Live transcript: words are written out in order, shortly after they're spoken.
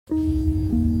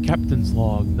Captain's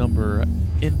Log number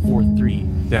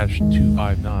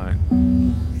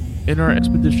N43-259. In our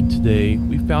expedition today,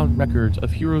 we found records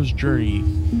of heroes' journey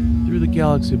through the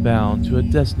galaxy bound to a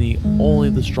destiny only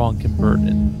the strong can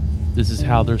burden. This is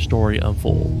how their story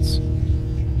unfolds.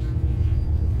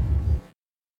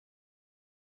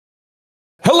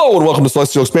 Hello and welcome to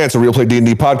Celestial Expanse, a real play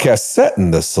D&D podcast set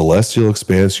in the Celestial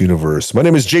Expanse universe. My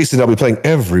name is Jason. I'll be playing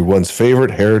everyone's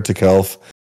favorite heretic elf,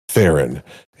 Theron.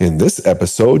 In this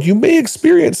episode, you may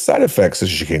experience side effects such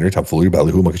as chicanery, tomfoolery,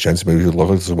 ballyhoo, monkey chance, maybe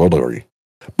world.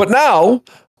 But now,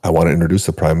 I want to introduce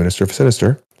the Prime Minister of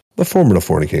Sinister, the former of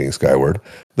fornicating Skyward,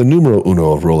 the numero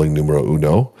uno of rolling numero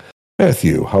uno,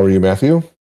 Matthew. How are you, Matthew?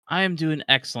 I am doing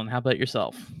excellent. How about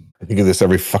yourself? I think of this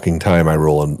every fucking time I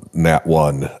roll a nat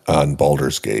 1 on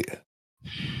Baldur's Gate.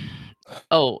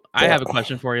 Oh, I have a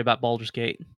question for you about Baldur's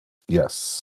Gate.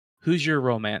 Yes. Who's your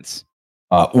romance?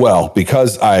 Well,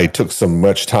 because I took so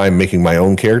much time making my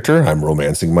own character, I'm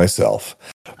romancing myself.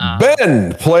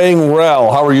 Ben, playing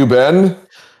Rel. How are you, Ben?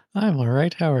 I'm all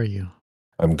right. How are you?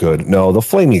 I'm good. No, the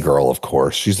flamey girl, of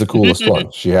course. She's the coolest one.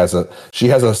 She has an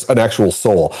actual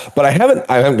soul. But I haven't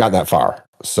gotten that far.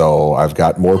 So I've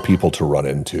got more people to run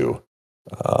into.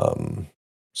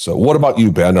 So what about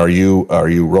you, Ben? Are you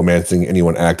romancing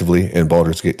anyone actively in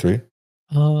Baldur's Gate 3?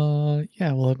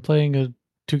 Yeah, well, I'm playing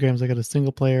two games. I got a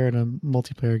single player and a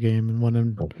multiplayer game, and one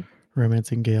I'm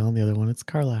romancing Gale, and the other one it's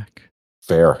Karlach.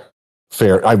 Fair.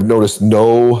 I've noticed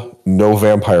no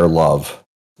vampire love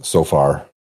so far.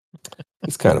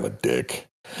 He's kind of a dick.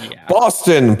 Yeah.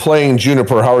 Boston playing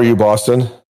Juniper. How are you, Boston?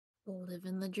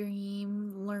 Living the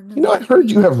dream, learning. You know, I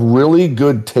heard you have really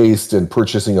good taste in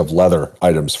purchasing of leather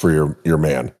items for your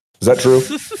man. Is that true?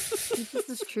 This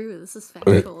is true. This is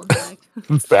factual, in fact.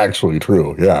 It's factually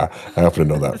true. Yeah, I happen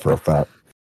to know that for a fact.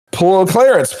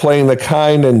 Clarence playing the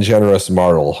kind and generous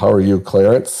Martel. How are you,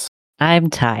 Clarence? I'm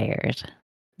tired.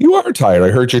 You are tired. I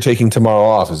heard you're taking tomorrow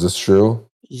off. Is this true?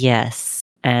 Yes,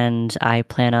 and I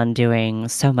plan on doing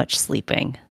so much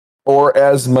sleeping. Or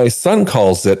as my son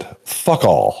calls it, fuck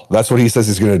all. That's what he says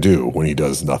he's going to do when he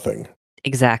does nothing.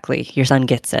 Exactly. Your son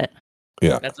gets it.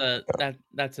 Yeah. That's a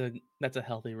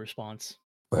healthy response.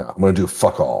 Yeah, I'm going to do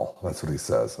fuck all. That's what he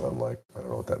says. And I'm like, I don't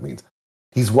know what that means.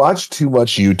 He's watched too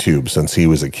much YouTube since he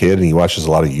was a kid, and he watches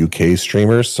a lot of UK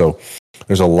streamers. So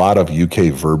there's a lot of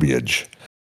UK verbiage.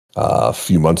 A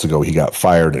few months ago, he got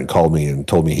fired and called me and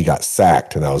told me he got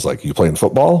sacked. And I was like, you playing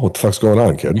football? What the fuck's going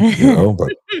on, kid? You know,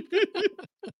 but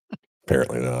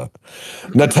apparently not.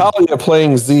 Natalia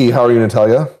playing Z. How are you,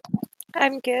 Natalia?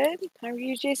 I'm good. How are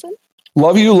you, Jason?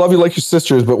 Love you like your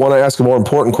sisters, but want to ask a more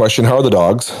important question. How are the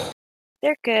dogs?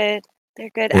 They're good. They're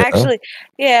good. Yeah. Actually,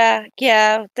 yeah.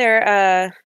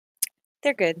 They're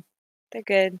good. They're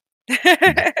good.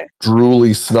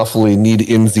 Drooly, snuffly, need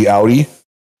insy outy.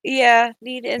 Yeah,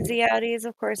 need ins and outies.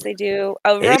 Of course they do.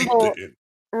 Hey.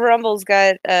 Rumble's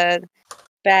got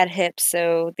bad hips,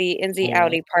 so the insy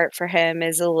outy part for him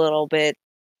is a little bit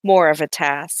more of a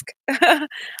task.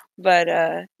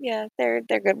 But yeah, they're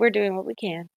good. We're doing what we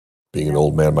can. Being an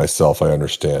old man myself, I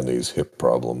understand these hip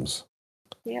problems.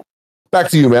 Yep. Back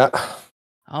to you, Matt.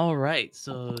 All right.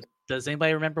 So, does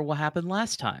anybody remember what happened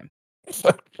last time?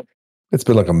 It's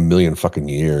been like a million fucking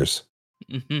years.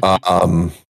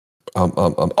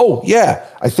 Oh yeah,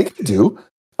 I think I do.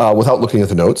 Without looking at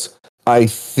the notes, I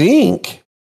think.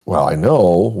 Well, I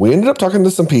know we ended up talking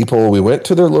to some people. We went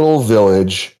to their little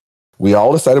village. We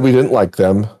all decided we didn't like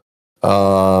them.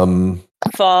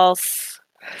 False.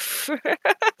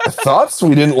 I thought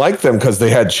we didn't like them because they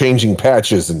had changing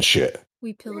patches and shit.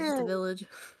 We pillaged the village.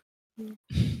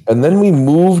 And then we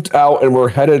moved out and we're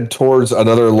headed towards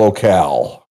another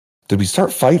locale. Did we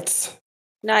start fights?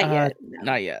 Not yet.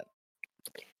 Not yet.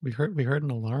 We heard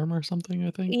an alarm or something,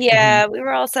 I think. Yeah, we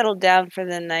were all settled down for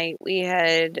the night. We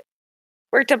had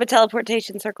worked up a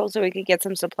teleportation circle so we could get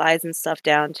some supplies and stuff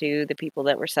down to the people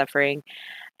that were suffering.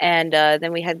 And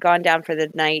then we had gone down for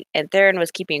the night, and Theron was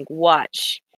keeping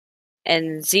watch.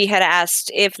 And Z had asked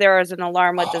if there was an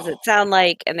alarm, what does it sound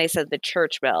like? And they said the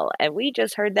church bell. And we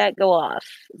just heard that go off.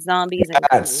 Zombies and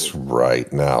That's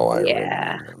right. Now I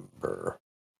remember.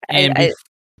 And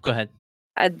go ahead.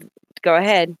 Go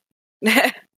ahead.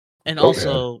 And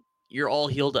also, you're all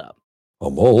healed up.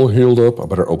 I'm all healed up. I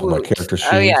better open my character sheet.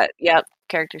 Oh, yeah. Yep.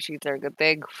 Character sheets are a good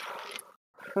thing.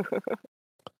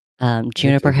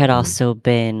 Juniper had also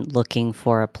been looking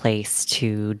for a place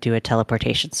to do a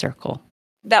teleportation circle.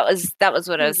 That was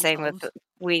what I was saying with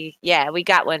we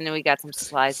got one and we got some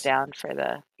supplies down for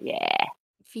the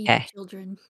Feed the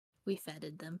children. We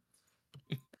feted them.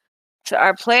 So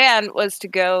our plan was to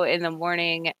go in the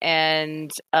morning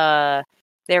and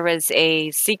there was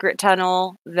a secret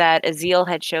tunnel that Azil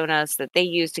had shown us that they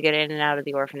used to get in and out of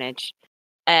the orphanage.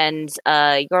 And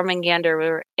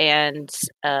Jormungandr and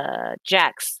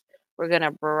Jax were going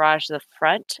to barrage the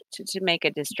front to make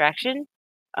a distraction.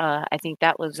 I think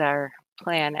that was our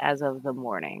plan as of the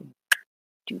morning.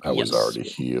 I was already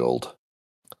healed.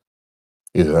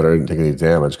 Either that or I didn't take any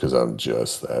damage because I'm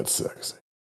just that sexy.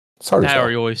 It's hard to That tell.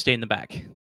 or you always stay in the back.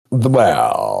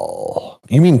 Well,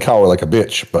 you mean cower like a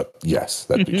bitch, but yes,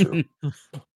 that'd be true.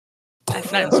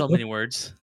 Not in so many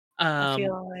words. I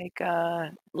feel like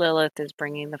Lilith is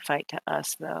bringing the fight to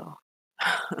us, though.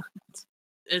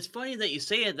 It's funny that you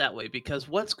say it that way because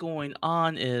what's going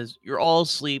on is you're all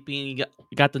sleeping. You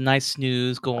got the nice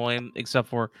snooze going, except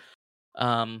for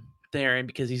Theron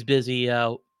because he's busy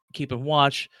keeping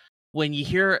watch. When you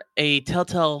hear a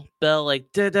telltale bell like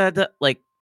da da da, like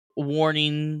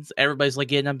warnings, everybody's like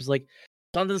getting up. It's like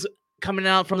something's coming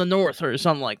out from the north or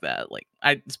something like that. Like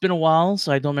it's been a while,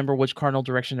 so I don't remember which cardinal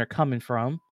direction they're coming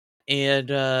from. And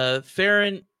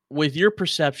Theron, with your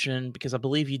perception, because I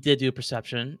believe you did do a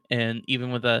perception, and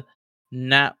even with a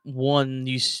nat 1,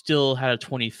 you still had a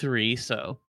 23.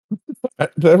 So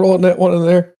did I roll a net 1 in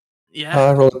there?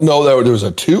 yeah, no, there was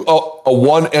a 2, a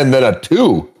 1, and then a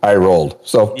 2 I rolled.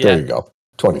 So there you go,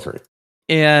 23.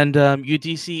 And you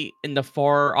do see in the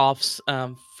far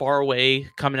away,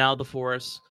 coming out of the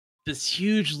forest, this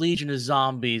huge legion of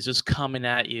zombies just coming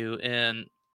at you. And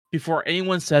before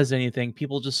anyone says anything,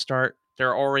 people just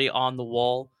they're already on the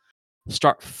wall,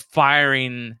 start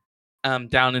firing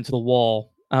down into the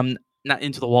wall. Not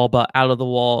into the wall, but out of the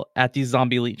wall at these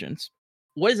zombie legions.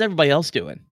 What is everybody else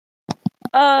doing?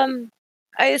 I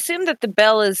assume that the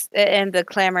bell is and the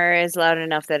clamor is loud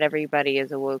enough that everybody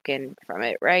is awoken from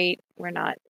it, right? We're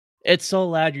not. It's so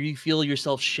loud you feel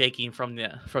yourself shaking from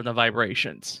the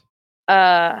vibrations.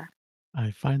 I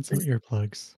find some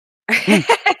earplugs.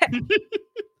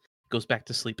 Goes back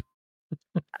to sleep.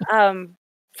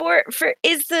 For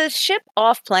is the ship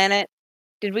off planet?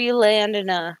 Did we land in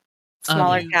a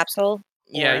smaller capsule?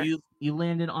 Yeah, you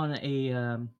landed on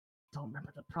a don't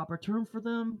remember the proper term for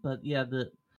them, but yeah,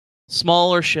 the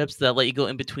smaller ships that let you go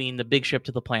in between the big ship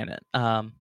to the planet.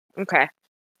 Okay,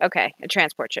 a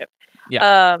transport ship.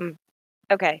 Yeah.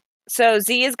 Okay, so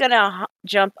Z is gonna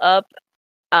jump up,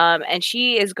 and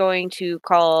she is going to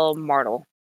call Martel.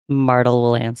 Martel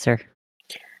will answer.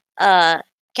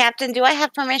 Captain, do I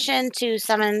have permission to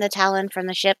summon the Talon from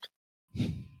the ship?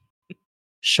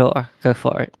 Sure, go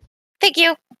for it. Thank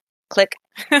you. Click.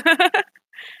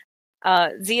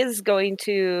 Z is going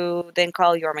to then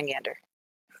call Jormungandr.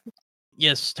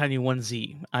 Yes, Tiny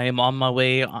 1Z. I am on my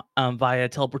way via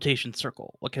teleportation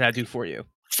circle. What can I do for you?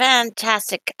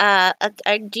 Fantastic. Do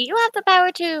you have the power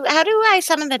to... How do I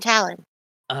summon the Talon?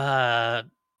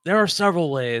 There are several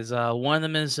ways. One of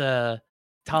them is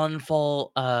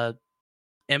Talonfall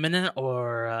imminent,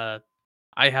 or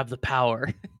I have the power.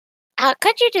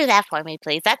 Could you do that for me,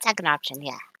 please? That second option,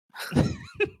 yeah.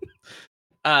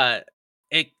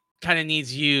 It kind of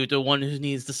needs you, the one who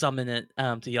needs to summon it,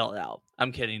 to yell it out.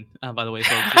 I'm kidding, by the way.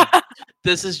 So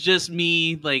this is just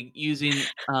me, like, using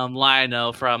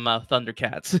Lionel from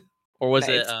Thundercats. Or was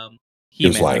it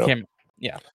He-Man?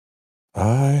 Yeah.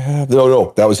 I have...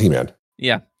 No, that was He-Man.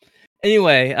 Yeah.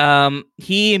 Anyway,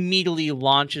 he immediately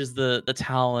launches the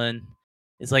Talon.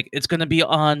 It's like, it's going to be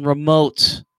on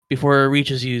remote before it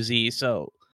reaches you, Z.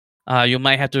 So you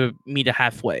might have to meet it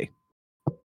halfway.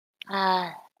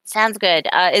 Sounds good.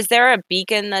 Is there a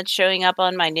beacon that's showing up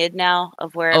on my NID now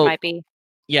of where it might be?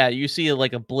 Yeah, you see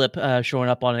like a blip showing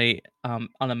up on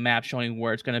a map showing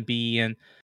where it's going to be, and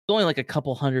it's only like a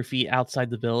couple 100 feet outside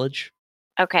the village.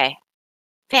 Okay.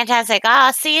 Fantastic.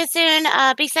 See you soon.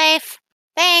 Be safe.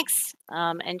 Thanks.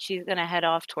 And she's going to head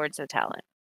off towards the Talon.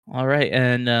 All right,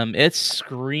 and it's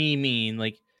screaming.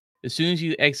 Like, as soon as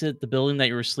you exit the building that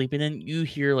you were sleeping in, you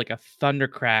hear like a thunder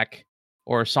crack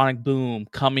or a sonic boom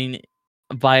coming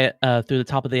via through the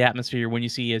top of the atmosphere when you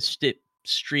see a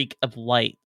streak of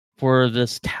light for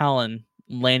this Talon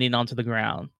landing onto the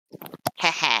ground.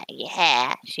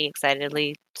 Yeah. She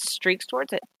excitedly streaks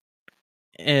towards it.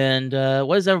 And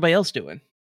what is everybody else doing?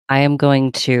 I am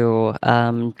going to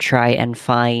try and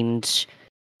find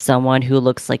someone who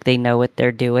looks like they know what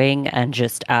they're doing and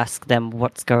just ask them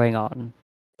what's going on.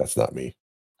 That's not me.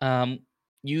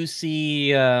 You see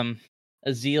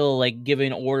Azil like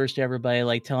giving orders to everybody,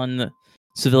 like telling the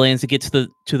civilians to get to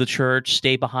the church,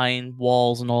 stay behind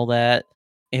walls and all that.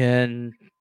 And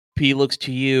P looks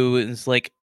to you and is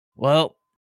like, well,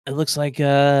 it looks like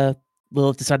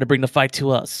Lilith decided to bring the fight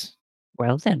to us.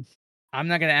 Well then. I'm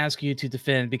not going to ask you to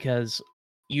defend because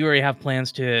you already have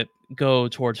plans to go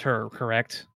towards her,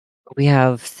 correct? We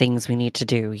have things we need to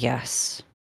do, yes.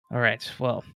 All right.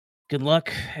 Well, good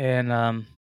luck, and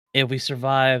if we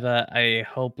survive, I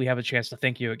hope we have a chance to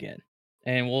thank you again,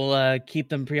 and we'll keep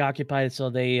them preoccupied so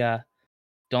they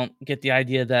don't get the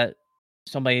idea that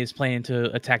somebody is planning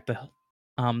to attack the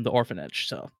orphanage.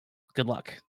 So, good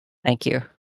luck. Thank you.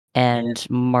 And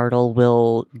Martel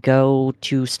will go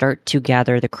to start to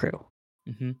gather the crew.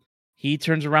 hmm He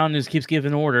turns around and just keeps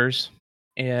giving orders.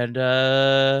 And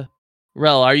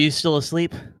Rel, are you still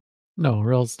asleep? No,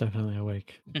 Rel's definitely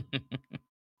awake.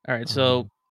 All right. So,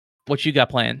 what you got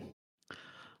planned?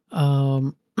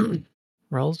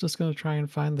 Rel's just gonna try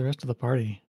and find the rest of the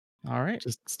party. All right.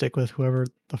 Just stick with whoever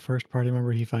the first party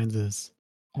member he finds is.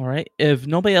 All right. If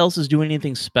nobody else is doing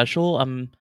anything special, I'm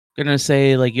gonna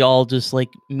say like y'all just like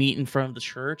meet in front of the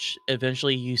church.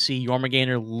 Eventually, you see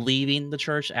Jormungandr leaving the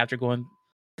church after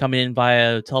coming in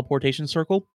via teleportation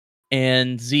circle.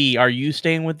 And Z, are you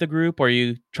staying with the group, or are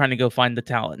you trying to go find the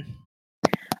Talon?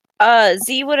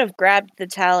 Z would have grabbed the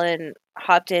Talon,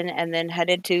 hopped in, and then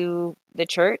headed to the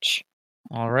church.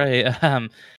 All right.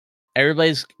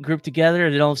 Everybody's grouped together,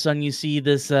 and then all of a sudden you see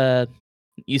this.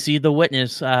 You see the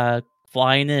witness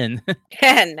flying in.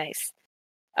 Nice.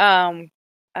 All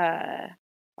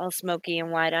smoky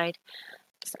and wide-eyed.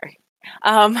 Sorry.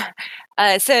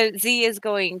 So Z is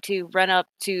going to run up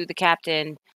to the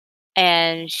captain,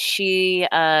 and she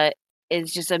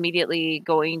is just immediately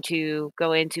going to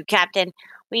go into Captain,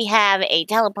 we have a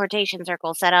teleportation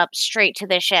circle set up straight to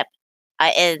the ship.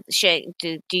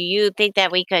 Do you think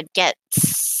that we could get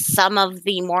some of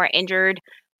the more injured,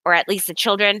 or at least the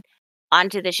children,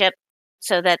 onto the ship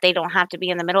so that they don't have to be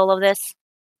in the middle of this?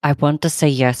 I want to say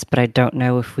yes, but I don't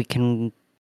know if we can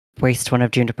waste one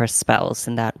of Juniper's spells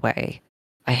in that way.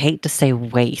 I hate to say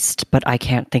waste, but I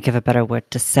can't think of a better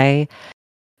word to say.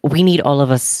 We need all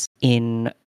of us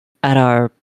in at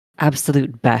our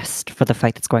absolute best for the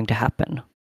fight that's going to happen.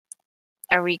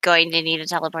 Are we going to need a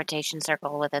teleportation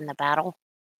circle within the battle?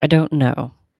 I don't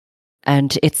know.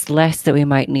 And it's less that we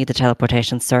might need the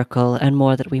teleportation circle and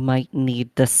more that we might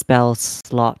need the spell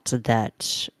slot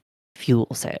that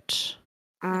fuels it.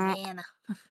 Banana.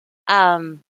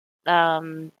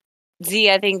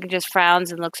 Z, I think, just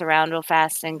frowns and looks around real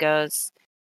fast and goes,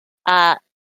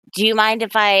 do you mind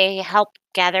if I help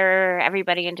gather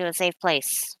everybody into a safe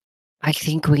place? I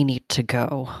think we need to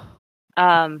go.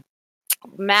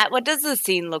 Matt, what does the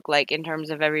scene look like in terms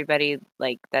of everybody,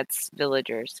 like, that's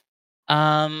villagers?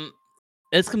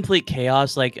 It's complete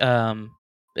chaos. Like,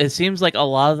 it seems like a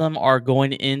lot of them are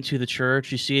going into the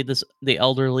church. You see the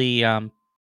elderly,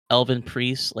 elven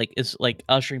priest, like, is like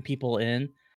ushering people in.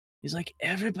 He's like,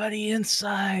 everybody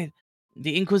inside.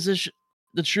 The Inquisition,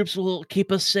 the troops will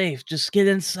keep us safe. Just get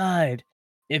inside.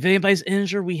 If anybody's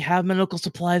injured, we have medical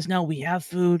supplies now. We have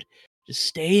food. Just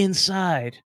stay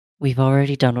inside. We've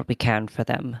already done what we can for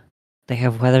them. They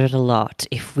have weathered a lot.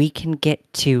 If we can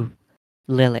get to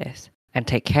Lilith and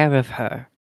take care of her,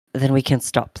 then we can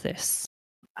stop this.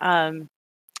 I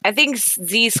think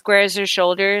Z squares her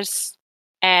shoulders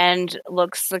and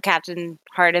looks the captain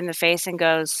hard in the face and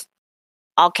goes,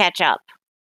 I'll catch up.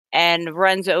 And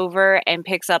runs over and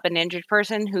picks up an injured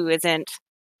person who isn't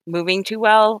moving too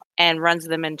well and runs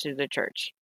them into the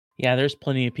church. Yeah, there's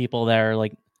plenty of people that are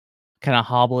like kind of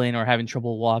hobbling or having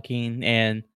trouble walking,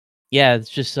 and yeah, it's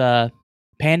just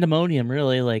pandemonium,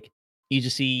 really. Like, you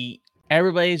just see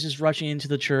everybody's just rushing into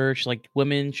the church, like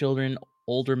women, children,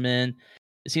 older men.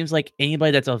 It seems like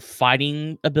anybody that's a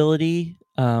fighting ability,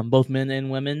 both men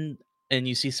and women, and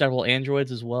you see several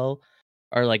androids as well,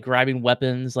 are like grabbing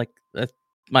weapons. Like, that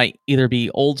might either be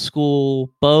old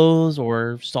school bows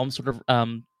or some sort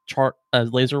of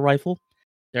laser rifle.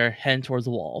 They're heading towards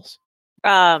the walls.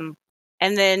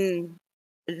 And then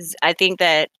I think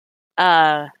that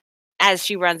as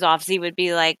she runs off, Z would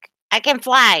be like, I can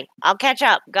fly. I'll catch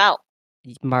up. Go.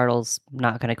 Martel's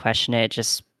not going to question it,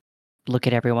 just look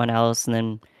at everyone else and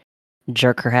then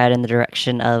jerk her head in the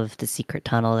direction of the secret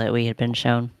tunnel that we had been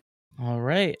shown. All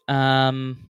right.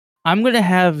 I'm going to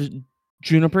have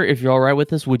Juniper, if you're all right with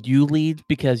this, would you lead?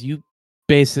 Because you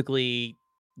basically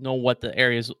know what the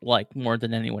area is like more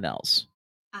than anyone else.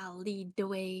 I'll lead the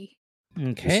way.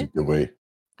 Okay. The way.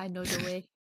 I know the way.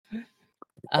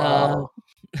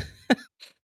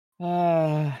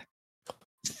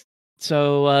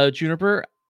 So, Juniper,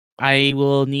 I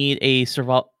will need a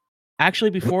survival.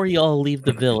 Actually, before y'all leave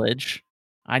the village,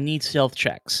 I need stealth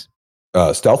checks.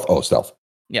 Stealth? Oh, stealth.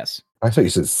 Yes. I thought you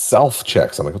said self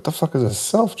checks. I'm like, what the fuck is a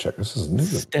self check? This is new.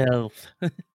 Stealth.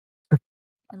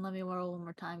 And let me roll one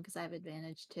more time because I have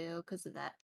advantage too because of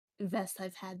that vest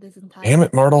I've had this entire. Damn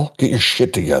it, Martel. Get your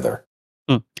shit together.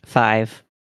 5.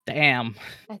 Damn.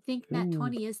 I think that Ooh.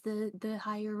 20 is the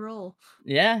higher roll.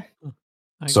 Yeah.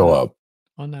 I So, got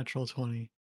unnatural 20.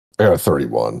 I got a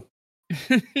 31.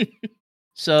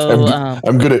 So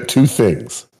I'm good at two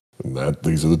things, and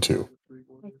these are the two.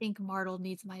 I think Martle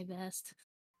needs my vest.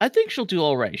 I think she'll do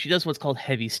all right. She does what's called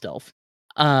heavy stealth.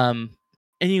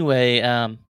 Anyway,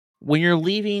 when you're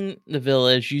leaving the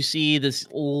village, you see this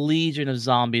legion of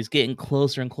zombies getting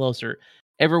closer and closer.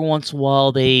 Every once in a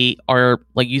while, they are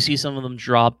like you see some of them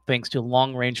drop thanks to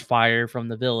long range fire from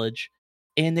the village,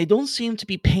 and they don't seem to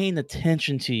be paying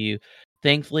attention to you.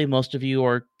 Thankfully, most of you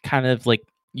are kind of like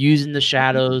using the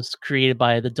shadows created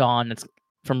by the dawn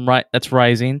that's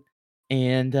rising,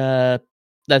 and that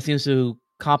seems to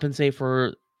compensate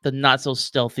for the not so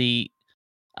stealthy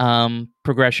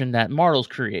progression that Martle's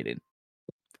created.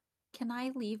 Can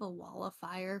I leave a wall of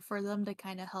fire for them to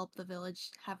kind of help the village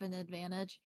have an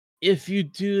advantage? If you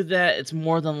do that, it's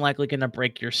more than likely going to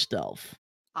break your stealth.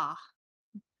 Ah.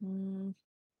 Mm,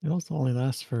 It also only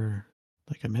lasts for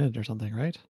like a minute or something,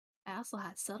 right? I also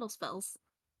had subtle spells.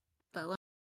 But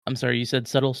I'm sorry, you said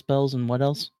subtle spells and what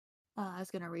else? I was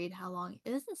going to read how long.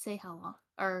 It doesn't say how long.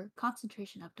 Or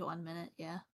concentration up to 1 minute,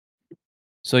 yeah.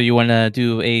 So you want to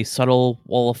do a subtle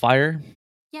wall of fire?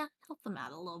 Yeah, help them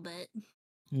out a little bit.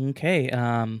 Okay.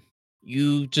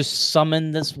 You just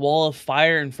summon this wall of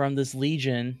fire in front of this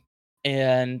legion,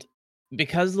 and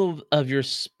because of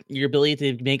your ability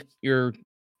to make your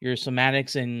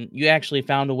somatics, and you actually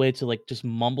found a way to like just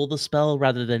mumble the spell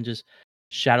rather than just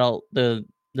shout out the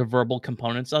verbal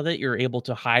components of it. You're able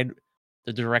to hide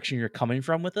the direction you're coming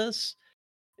from with this,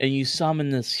 and you summon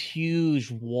this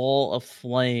huge wall of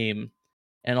flame,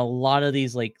 and a lot of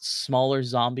these like smaller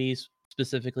zombies,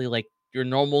 specifically like your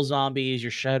normal zombies,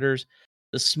 your shedders,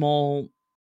 the small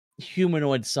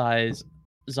humanoid size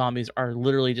zombies are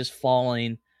literally just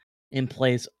falling in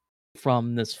place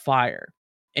from this fire,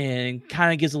 and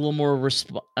kind of gives a little more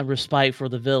respite for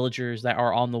the villagers that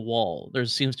are on the wall. There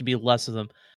seems to be less of them.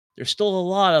 There's still a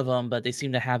lot of them, but they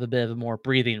seem to have a bit of more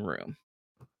breathing room.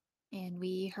 And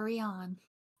we hurry on.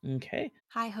 Okay.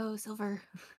 Hi ho, Silver.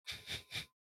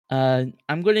 I'm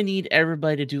going to need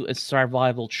everybody to do a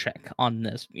survival check on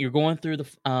this. You're going through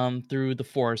the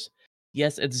forest.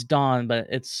 Yes, it's dawn, but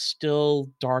it's still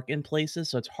dark in places,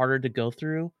 so it's harder to go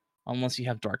through unless you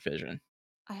have dark vision.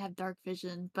 I have dark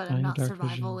vision, but I I'm have not dark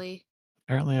vision. survivally.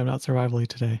 Apparently, I'm not survivally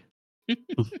today,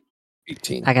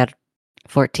 18. I got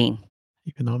 14.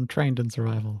 even though I'm trained in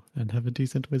survival and have a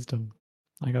decent wisdom.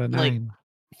 I got a Like, 9.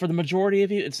 For the majority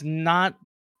of you, it's not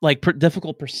like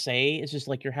difficult per se. It's just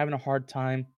like you're having a hard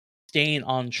time staying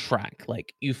on track.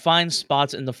 Like you find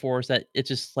spots in the forest that it's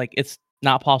just like it's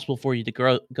not possible for you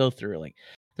to go through. Like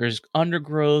there's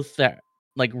undergrowth that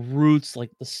like roots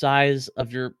like the size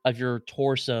of your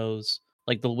torsos,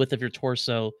 like the width of your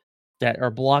torso, that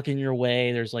are blocking your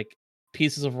way. There's like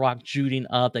pieces of rock jutting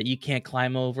up that you can't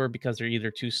climb over because they're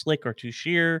either too slick or too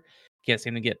sheer. Can't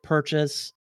seem to get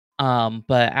purchase.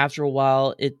 But after a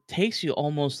while, it takes you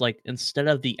almost like instead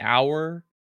of the hour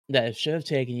that it should have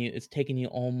taken you, it's taken you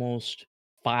almost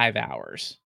 5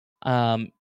 hours.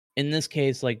 In this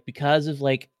case, like because of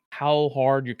like how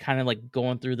hard you're kind of like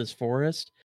going through this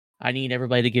forest, I need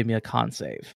everybody to give me a con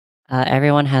save.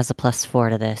 Everyone has a +4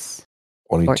 to this.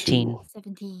 22. 14.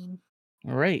 17.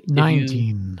 All right.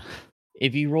 19.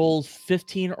 If you roll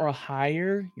 15 or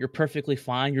higher, you're perfectly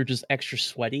fine. You're just extra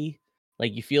sweaty.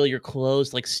 Like you feel your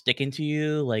clothes like sticking to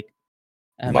you, like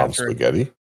Mom after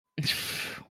spaghetti.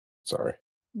 Sorry.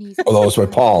 Knees Oh, those are my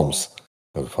are palms.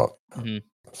 Mhm.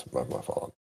 That's my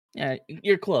fault. Yeah,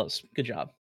 you're close. Good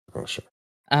job. Oh, sure.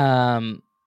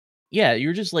 Yeah,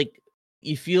 you're just like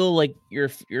you feel like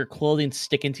your clothing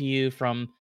sticking to you from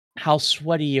how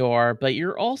sweaty you are, but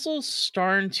you're also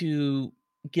starting to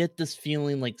get this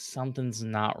feeling like something's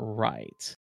not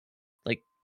right. Like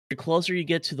the closer you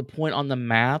get to the point on the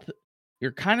map,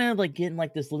 you're kind of like getting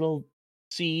like this little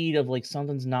seed of like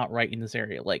something's not right in this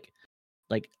area. Like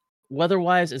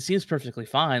weather-wise, it seems perfectly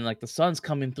fine. Like the sun's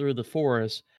coming through the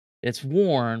forest, it's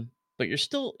warm, but you're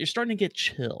starting to get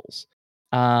chills.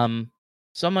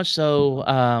 So much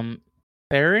so,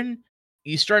 Baron,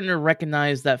 you're starting to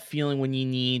recognize that feeling when you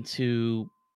need to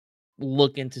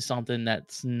look into something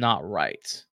that's not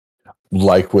right.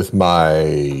 Like with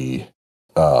my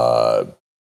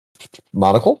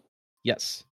monocle?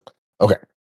 Yes. Okay.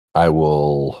 I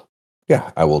will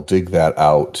dig that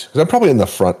out. Because I'm probably in the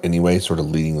front anyway, sort of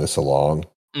leading this along.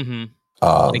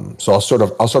 Mm-hmm. So I'll sort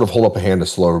of hold up a hand to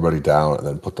slow everybody down and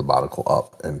then put the monocle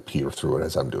up and peer through it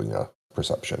as I'm doing a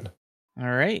perception.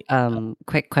 All right.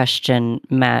 Quick question,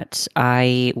 Matt.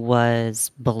 I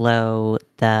was below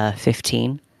the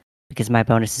 15 because my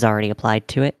bonus is already applied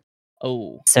to it.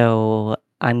 Oh, So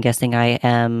I'm guessing I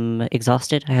am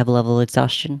exhausted. I have a level of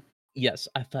exhaustion. yes,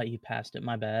 I thought you passed it.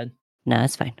 My bad. No,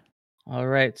 it's fine. All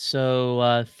right,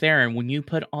 so Theron, when you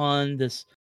put on this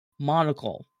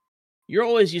monocle, you're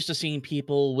always used to seeing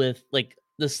people with like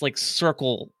this like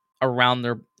circle around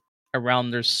their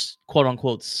quote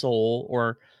unquote soul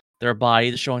or their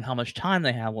body, showing how much time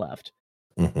they have left.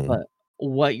 Mhm. But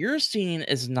what you're seeing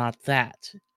is not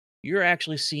that. You're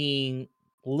actually seeing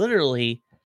literally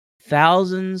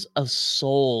thousands of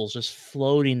souls just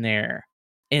floating there.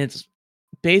 And it's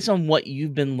based on what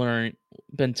you've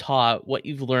been taught, what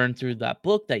you've learned through that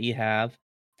book that you have.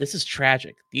 This is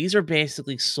tragic. These are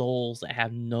basically souls that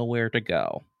have nowhere to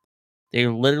go. They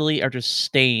literally are just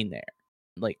staying there.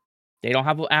 Like they don't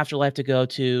have an afterlife to go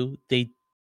to. They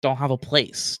don't have a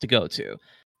place to go to.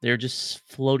 They're just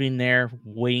floating there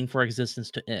waiting for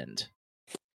existence to end.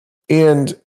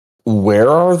 And where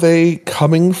are they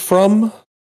coming from?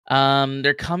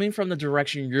 They're coming from the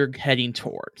direction you're heading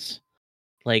towards.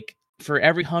 Like for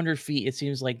every 100 feet, it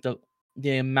seems like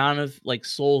the amount of like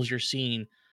souls you're seeing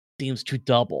seems to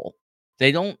double.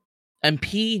 They don't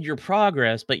impede your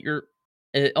progress, but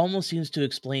it almost seems to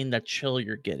explain that chill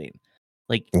you're getting.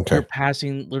 Like Okay. you're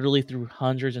passing literally through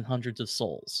hundreds and hundreds of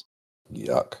souls.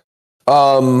 Yuck.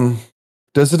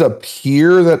 Does it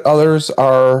appear that others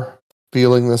are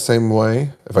feeling the same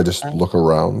way? If I just look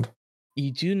around.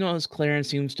 You do notice Clarence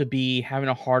seems to be having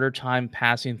a harder time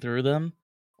passing through them.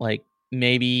 Like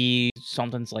maybe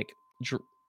something's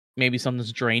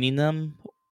draining them,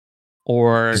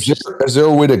 or Is there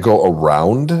a way to go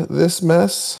around this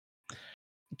mess?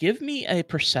 give me a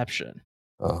perception.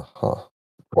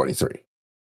 23.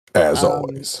 As Um,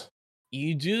 always.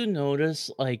 You do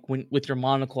notice, like when with your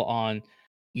monocle on,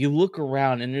 you look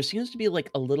around and there seems to be like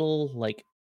a little like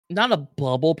not a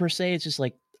bubble per se. It's just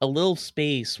like a little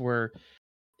space where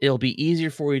it'll be easier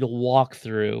for you to walk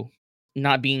through,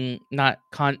 not in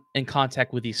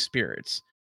contact with these spirits.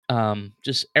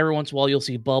 Just every once in a while you'll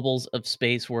see bubbles of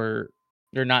space where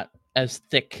they're not as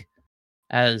thick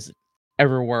as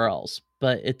everywhere else,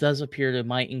 but it does appear that it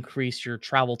might increase your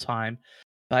travel time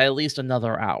by at least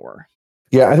another hour.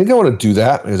 Yeah, I think I want to do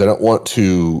that because I don't want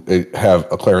to have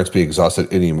a Clarence be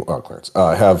exhausted anymore.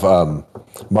 Have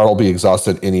Martel be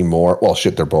exhausted anymore. Well,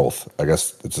 shit, they're both. I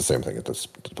guess it's the same thing at this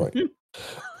point.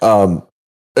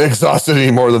 Exhausted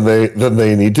any more than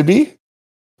they need to be.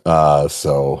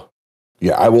 So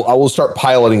yeah, I will start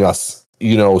piloting us,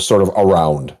 sort of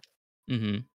around.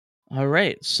 Mm-hmm. All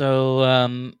right. So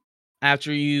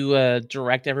after you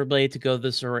direct everybody to go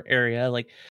this area, like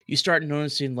you start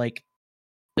noticing like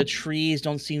the trees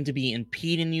don't seem to be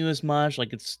impeding you as much.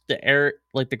 Like it's the air,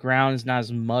 like the ground is not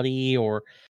as muddy or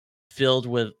filled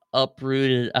with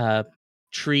uprooted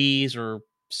trees or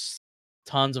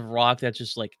tons of rock that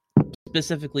just like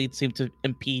specifically seem to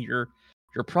impede your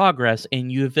progress, and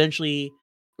you eventually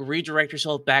redirect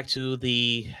yourself back to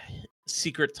the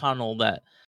secret tunnel that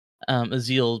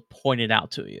Azil pointed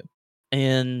out to you.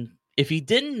 And if he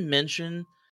didn't mention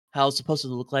how it's supposed to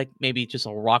look like maybe just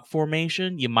a rock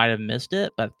formation, you might have missed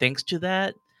it. But thanks to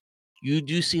that, you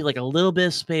do see like a little bit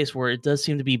of space where it does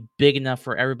seem to be big enough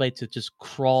for everybody to just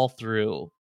crawl through.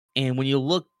 And when you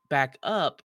look back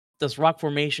up, this rock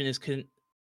formation is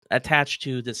attached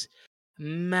to this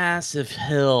massive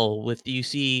hill with you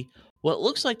see what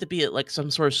looks like to be like some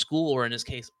sort of school, or in this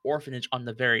case orphanage, on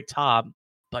the very top.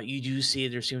 But you do see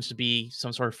there seems to be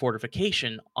some sort of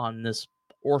fortification on this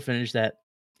orphanage that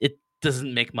it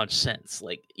doesn't make much sense.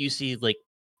 Like you see like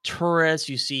turrets,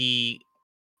 you see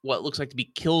what looks like to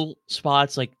be kill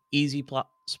spots, like easy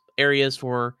areas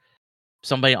for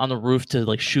somebody on the roof to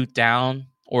like shoot down,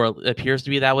 or it appears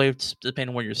to be that way depending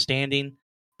on where you're standing.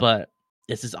 But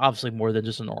this is obviously more than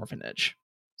just an orphanage.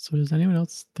 So does anyone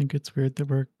else think it's weird that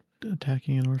we're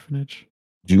attacking an orphanage?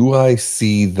 Do I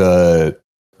see the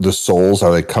souls?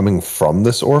 Are they coming from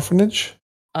this orphanage?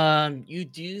 You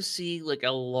do see like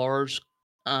a large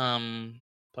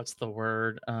what's the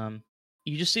word?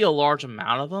 You just see a large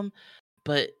amount of them,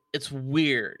 but it's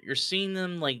weird. You're seeing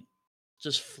them like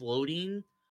just floating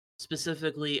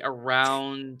specifically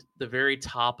around the very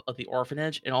top of the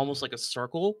orphanage in almost like a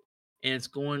circle, and it's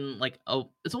going like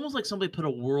it's almost like somebody put a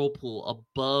whirlpool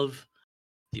above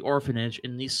the orphanage,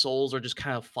 and these souls are just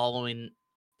kind of following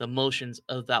the motions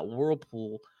of that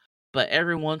whirlpool. But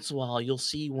every once in a while you'll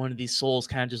see one of these souls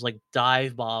kind of just like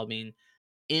dive bombing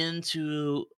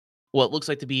into what looks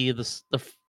like to be the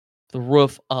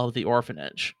roof of the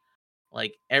orphanage.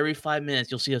 Like every 5 minutes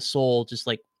you'll see a soul just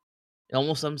like it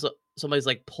almost somebody's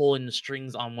like pulling the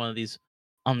strings on one of these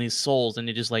souls, and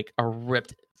they just like are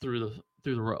ripped through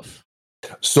the roof.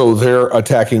 So they're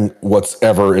attacking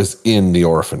whatever is in the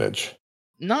orphanage.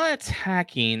 Not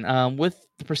attacking. With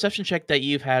the perception check that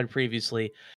you've had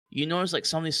previously, you notice like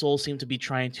some of these souls seem to be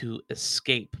trying to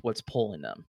escape what's pulling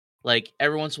them. Like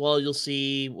every once in a while, you'll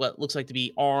see what looks like to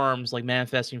be arms like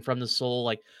manifesting from the soul,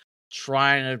 like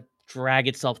trying to drag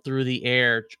itself through the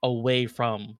air away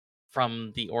from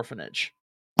the orphanage.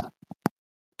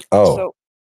 Oh, So,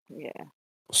 yeah.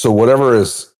 so whatever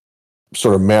is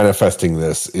sort of manifesting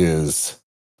this is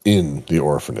in the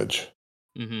orphanage.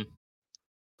 Mm-hmm.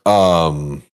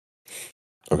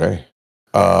 Okay.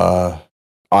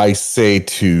 I say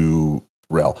to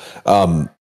Rel,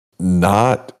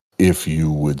 not if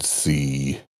you're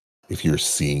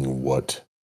seeing what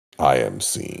I am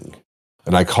seeing.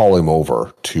 And I call him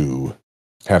over to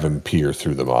have him peer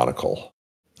through the monocle.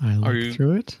 I Are look you-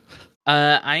 through it.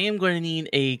 I am going to need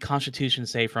a Constitution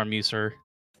save from you, sir.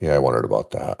 Yeah, I wondered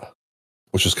about that,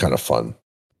 which is kind of fun.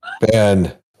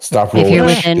 Ben, stop If rolling. you're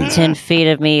within shit. 10 feet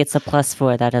of me, it's a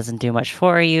 +4. That doesn't do much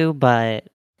for you, but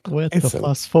With It's the a-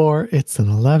 +4, it's an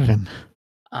 11.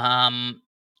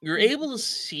 You're able to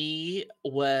see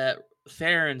what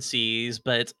Theron sees,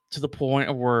 but it's to the point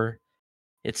of where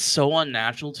it's so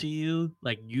unnatural to you,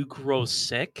 like you grow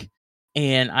sick,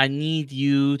 and I need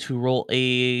you to roll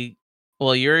a.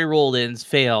 Well, you already rolled in, it's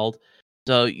failed,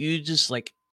 so you just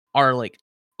like are like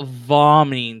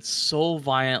vomiting so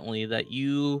violently that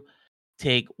you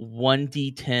take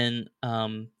 1d10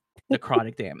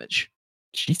 necrotic damage.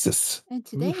 Jesus. And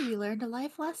today Oof. we learned a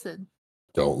life lesson.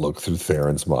 Don't look through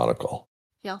Theron's monocle.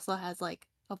 He also has like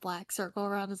a black circle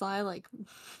around his eye, like.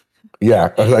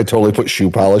 Yeah, I totally put shoe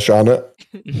polish on it.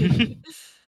 Okay.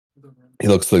 He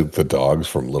looks like the dogs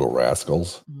from Little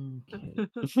Rascals.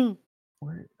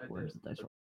 Where's the dice roll?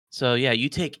 So yeah, you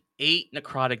take 8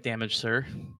 necrotic damage, sir.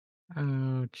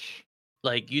 Ouch.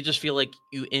 Like you just feel like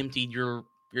you emptied your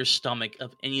stomach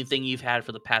of anything you've had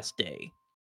for the past day.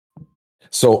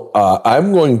 So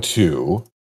I'm going to,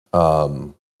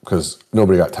 because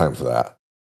nobody got time for that,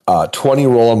 20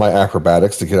 roll on my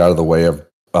acrobatics to get out of the way of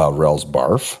Rel's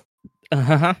barf.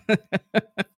 Uh-huh.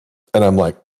 And I'm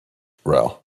like,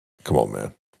 Rel, come on,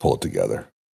 man, pull it together.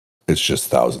 It's just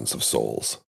thousands of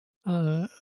souls. Oh,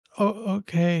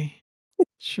 okay.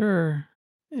 Sure.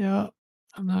 Yeah.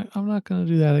 I'm not gonna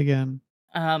do that again.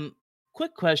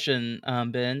 Quick question,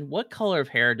 Ben. What color of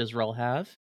hair does Rel have?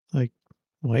 Like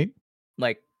white?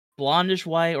 Like blondish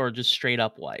white or just straight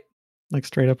up white? Like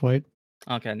straight up white?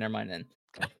 Okay, never mind then.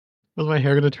 Was my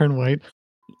hair gonna turn white?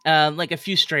 Like a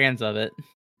few strands of it,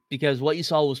 because what you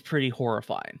saw was pretty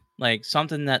horrifying. Like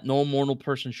something that no mortal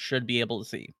person should be able to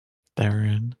see.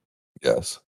 Theron.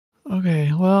 Yes.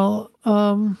 Okay, well,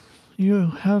 you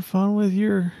have fun with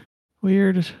your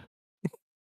weird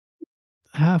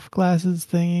half glasses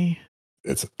thingy.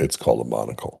 It's called a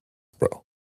monocle, bro.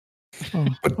 Oh,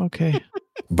 okay.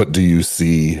 But do you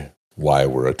see why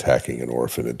we're attacking an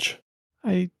orphanage?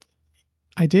 I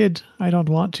did. I don't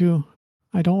want to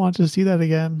see that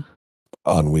again.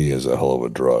 Ennui is a hell of a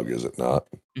drug, is it not?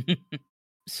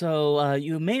 So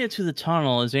you made it to the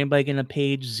tunnel. Is anybody gonna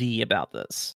page Z about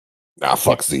this? Nah,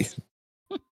 fuck Z.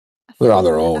 I They're feel on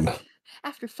their like own.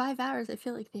 After 5 hours, I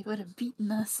feel like they would have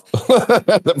beaten us.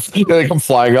 They come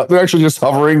flying up. They're actually just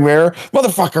hovering there.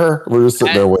 Motherfucker. We're just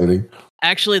sitting there waiting.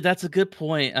 Actually, that's a good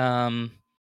point.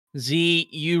 Z,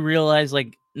 you realize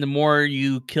like the more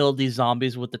you kill these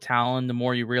zombies with the Talon, the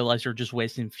more you realize you're just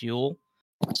wasting fuel.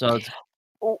 So it's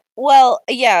Well,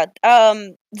 yeah.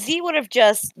 Z would have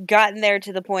just gotten there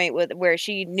to the point where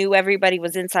she knew everybody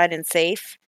was inside and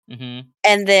safe, mhm.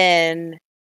 and then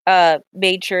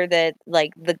made sure that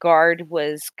like the guard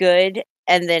was good,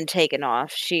 and then taken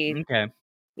off. Okay.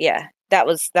 Yeah, that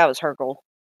was her goal.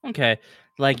 Okay.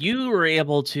 Like you were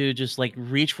able to just like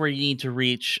reach where you need to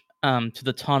reach to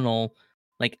the tunnel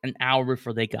like an hour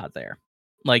before they got there.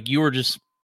 Like you were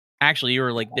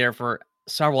like there for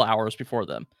several hours before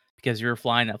them because you were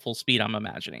flying at full speed, I'm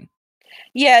imagining.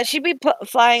 Yeah, she'd be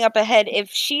flying up ahead. If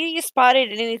she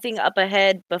spotted anything up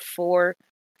ahead before,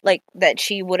 like that,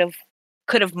 she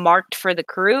could have marked for the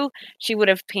crew. She would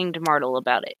have pinged Martel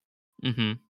about it.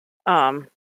 Mhm.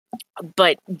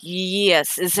 But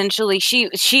yes, essentially,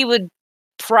 she would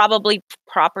probably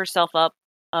prop herself up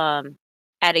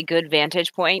at a good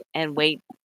vantage point and wait,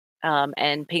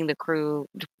 and ping the crew,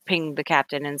 ping the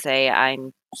captain, and say,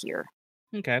 "I'm here."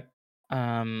 Okay.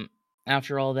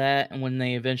 After all that, and when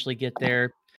they eventually get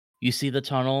there, you see the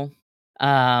tunnel.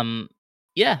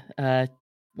 Yeah.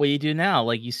 What do you do now?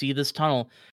 Like you see this tunnel,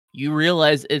 you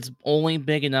realize it's only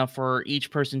big enough for each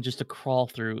person just to crawl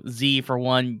through. Z, for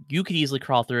one, you could easily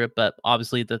crawl through it, but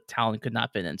obviously the Talon could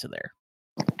not fit into there.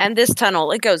 And this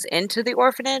tunnel, it goes into the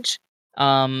orphanage.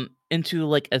 into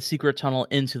like a secret tunnel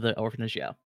into the orphanage.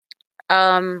 Yeah.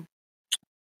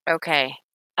 Okay.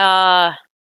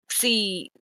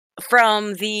 See,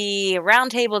 from the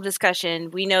roundtable discussion,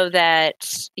 we know that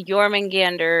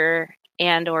Jormungandr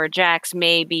and or Jax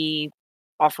may be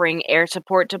offering air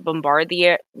support to bombard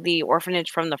the orphanage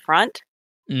from the front.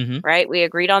 Mm-hmm. Right? We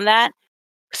agreed on that.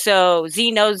 So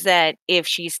Z knows that if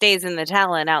she stays in the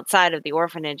Talon outside of the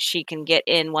orphanage, she can get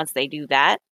in once they do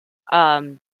that.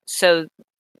 So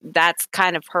that's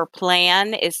kind of her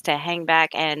plan, is to hang back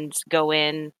and go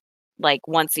in like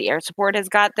once the air support has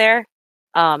got there,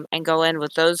 and go in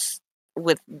with those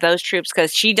troops,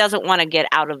 because she doesn't want to get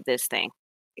out of this thing,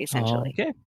 essentially.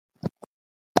 Okay.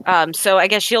 So I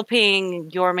guess she'll ping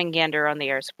Jormungandr on the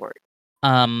air support.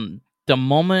 The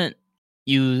moment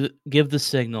you give the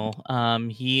signal,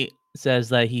 he says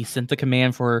that he sent the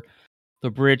command for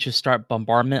the bridge to start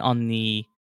bombardment on the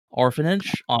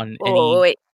orphanage.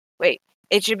 Wait.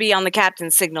 It should be on the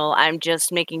captain's signal. I'm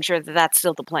just making sure that that's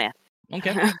still the plan.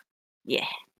 Okay. Yeah.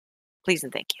 Please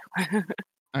and thank you.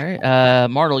 All right.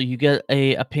 Martel, you get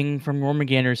a ping from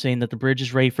Jormungandr saying that the bridge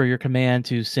is ready for your command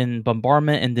to send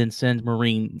bombardment and then send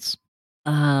Marines.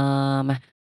 How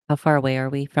far away are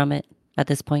we from it at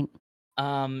this point?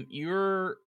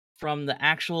 You're from the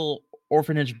actual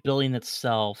orphanage building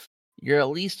itself. You're at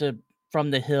least from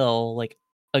the hill, like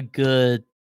a good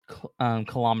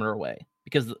kilometer away,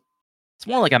 because it's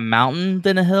more like a mountain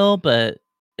than a hill, but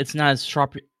it's not as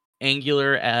sharp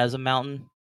angular as a mountain.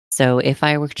 So if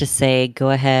I were to say,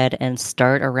 go ahead and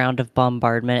start a round of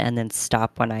bombardment and then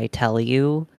stop when I tell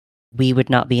you, we would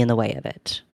not be in the way of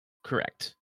it.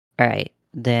 Correct. All right.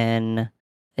 Then,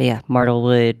 yeah, Martel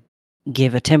would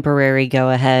give a temporary go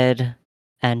ahead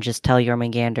and just tell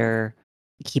Jormungandr,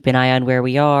 keep an eye on where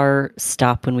we are,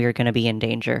 stop when we are going to be in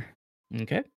danger.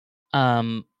 Okay.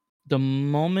 The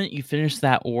moment you finish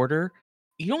that order,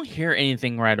 you don't hear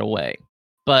anything right away,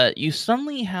 but you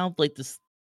suddenly have like this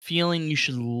feeling you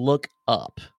should look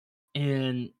up,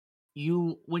 and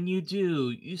when you do,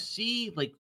 you see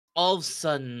like all of a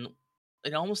sudden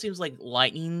it almost seems like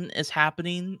lightning is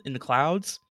happening in the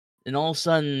clouds, and all of a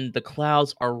sudden the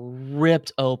clouds are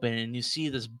ripped open and you see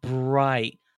this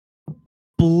bright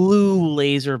blue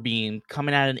laser beam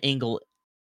coming at an angle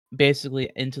basically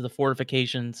into the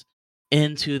fortifications,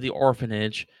 into the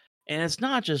orphanage. And it's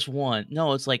not just one.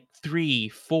 No, it's like 3,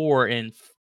 4, and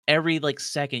every like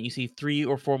second you see 3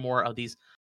 or 4 more of these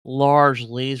large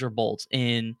laser bolts.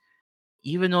 And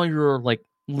even though you're like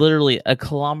literally a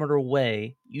kilometer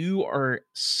away, you are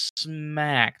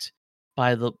smacked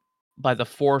by the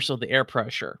force of the air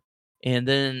pressure. And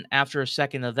then after a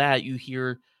second of that, you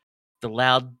hear the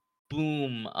loud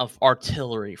boom of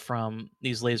artillery from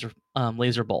these laser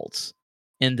bolts.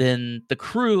 And then the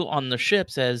crew on the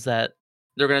ship says that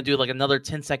they're going to do like another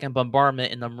 10-second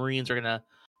bombardment, and the Marines are going to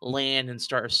land and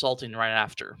start assaulting right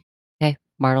after. Okay,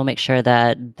 Martel, make sure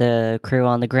that the crew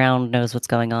on the ground knows what's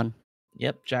going on.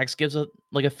 Yep, Jax gives a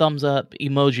thumbs up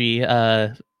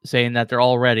emoji, saying that they're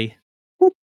all ready.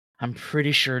 I'm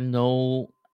pretty sure no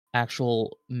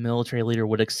actual military leader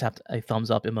would accept a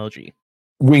thumbs up emoji.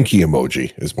 Winky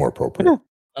emoji is more appropriate.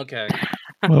 Okay.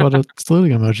 What about a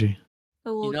saluting emoji?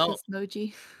 A little know- kiss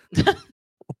emoji.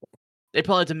 They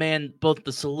probably demand both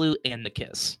the salute and the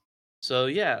kiss. So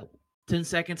yeah, 10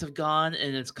 seconds have gone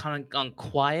and it's kind of gone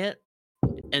quiet.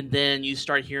 And then you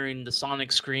start hearing the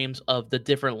sonic screams of the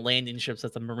different landing ships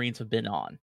that the Marines have been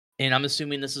on. And I'm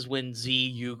assuming this is when Z,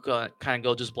 you kind of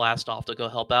go just blast off to go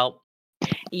help out.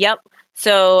 Yep.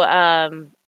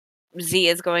 So Z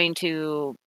is going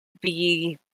to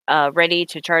be ready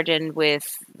to charge in with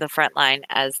the front line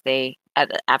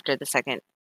after the second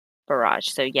barrage.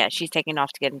 So yeah, she's taking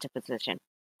off to get into position.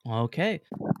 Okay.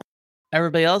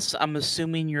 Everybody else, I'm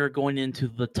assuming you're going into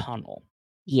the tunnel.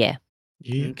 Yeah.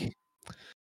 Okay.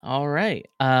 All right.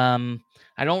 I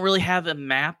don't really have a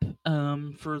map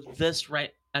for this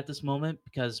right at this moment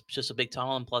because it's just a big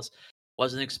tunnel, and plus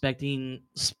wasn't expecting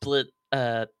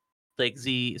like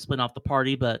Z splitting off the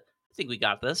party, but I think we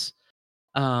got this.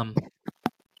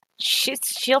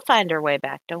 She'll find her way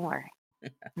back, don't worry.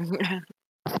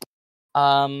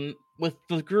 With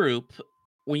the group,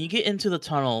 when you get into the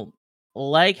tunnel,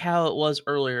 like how it was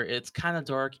earlier, it's kind of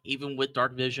dark, even with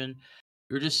dark vision.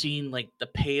 You're just seeing like the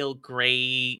pale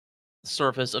gray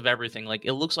surface of everything. Like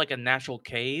it looks like a natural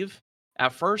cave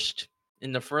at first,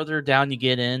 and the further down you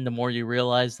get in, the more you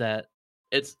realize that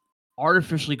it's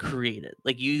artificially created.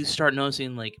 Like you start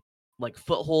noticing like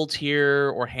footholds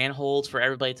here or handholds for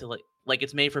everybody to like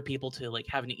it's made for people to like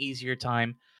have an easier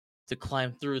time to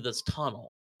climb through this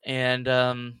tunnel. And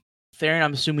Theron,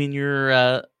 I'm assuming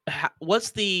you're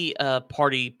what's the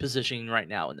party positioning right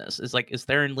now in this? Is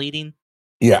Theron leading?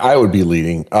 Yeah, I would be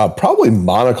leading. Probably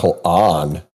monocle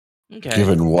on, Okay.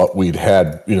 given what we'd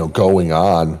had, going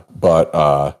on.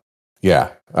 But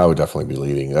yeah, I would definitely be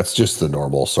leading. That's just the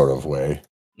normal sort of way.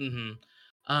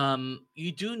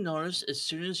 You do notice as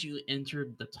soon as you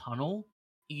entered the tunnel,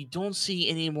 you don't see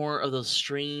any more of those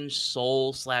strange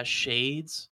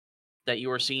soul/shades that you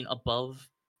were seeing above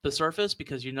the surface,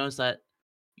 because you notice that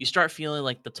you start feeling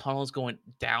like the tunnel is going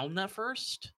down at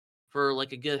first for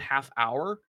like a good half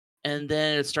hour, and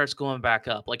then it starts going back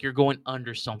up, like you're going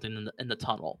under something in the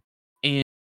tunnel.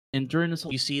 And during this,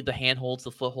 you see the handholds,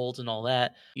 the footholds, and all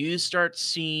that. You start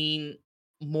seeing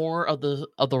more of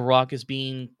the rock is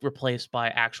being replaced by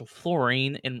actual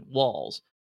flooring and walls,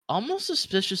 almost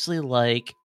suspiciously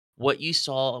like what you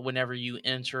saw whenever you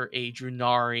enter a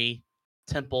Drunari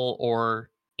temple or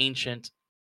ancient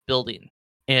building.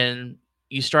 And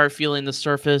you start feeling the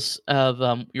surface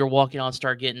of you're walking on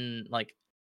start getting like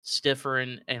stiffer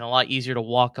and a lot easier to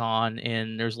walk on,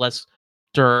 and there's less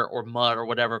dirt or mud or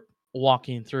whatever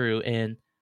walking through, and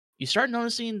you start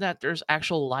noticing that there's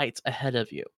actual lights ahead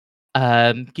of you.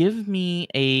 Give me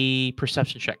a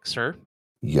perception check, sir.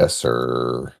 Yes,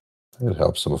 sir. It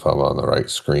helps them if I'm on the right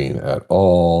screen at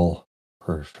all.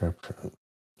 Perception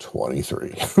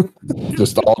 23.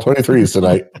 Just all 23s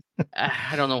tonight.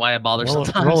 I don't know why I bother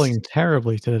sometimes. Rolling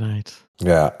terribly tonight.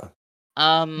 Yeah.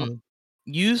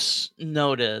 You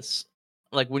notice,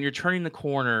 like when you're turning the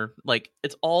corner, like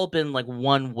it's all been like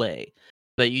one way,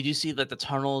 but you do see that the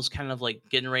tunnel is kind of like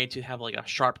getting ready to have like a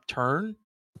sharp turn.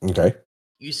 Okay.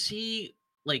 You see,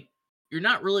 like you're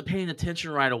not really paying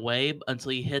attention right away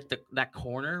until you hit that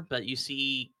corner, but you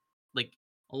see, like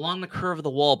along the curve of the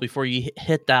wall before you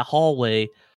hit that hallway,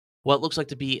 what looks like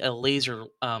to be a laser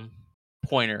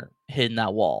pointer hitting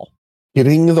that wall.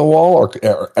 Hitting the wall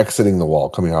or exiting the wall,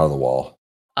 coming out of the wall?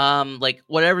 Like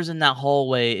whatever's in that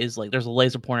hallway is like there's a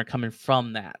laser pointer coming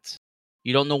from that.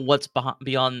 You don't know what's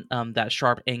beyond that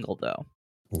sharp angle though.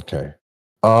 Okay.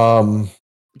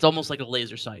 It's almost like a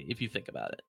laser sight if you think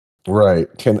about it. Right.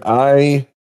 Can I?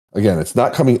 Again, it's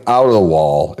not coming out of the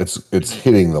wall. It's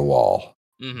hitting the wall.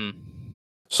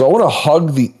 So I want to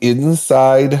hug the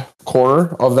inside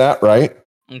corner of that, right?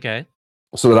 Okay.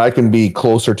 So that I can be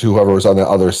closer to whoever's on the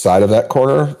other side of that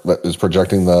corner that is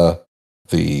projecting the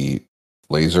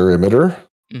laser emitter.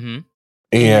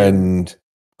 And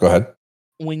go ahead.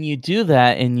 When you do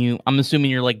that, I'm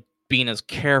assuming you're like being as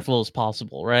careful as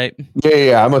possible, right?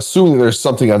 Yeah. I'm assuming there's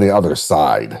something on the other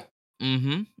side.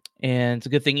 And it's a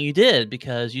good thing you did,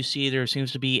 because you see there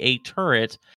seems to be a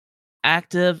turret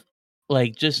active,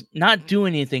 like just not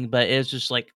doing anything, but it's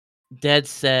just like dead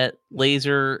set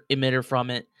laser emitter from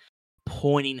it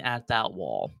pointing at that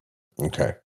wall.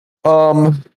 Okay.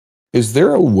 Is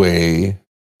there a way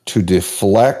to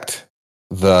deflect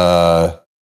the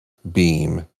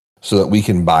beam so that we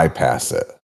can bypass it?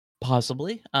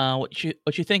 Possibly. What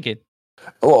you thinking?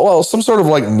 Well, some sort of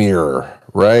like mirror,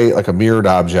 right? Like a mirrored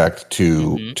object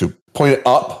to point it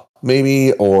up,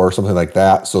 maybe, or something like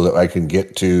that, so that I can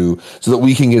get to, so that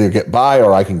we can either get by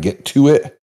or I can get to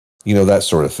it. That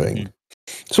sort of thing.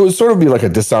 So it'd sort of be like a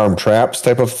disarm traps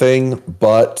type of thing,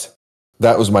 but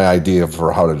that was my idea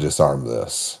for how to disarm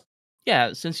this.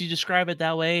 Yeah, since you describe it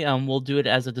that way, we'll do it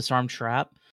as a disarm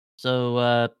trap.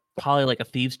 So probably like a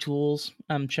thieves' tools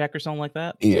check or something like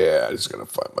that. Yeah, I just gotta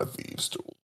find my thieves'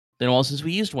 tool. Then, well, since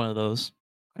we used one of those,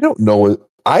 I don't know it.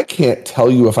 I can't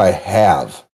tell you if I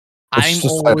have. It's just a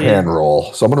sleight of hand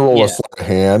roll, so I'm gonna roll a sleight of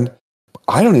hand.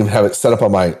 I don't even have it set up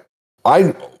on my.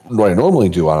 What I normally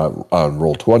do on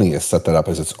Roll20 is set that up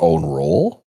as its own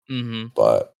roll.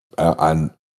 But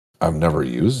I've never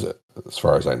used it as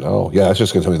far as I know. Yeah, it's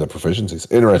just gonna tell me the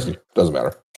proficiencies. Interesting. Doesn't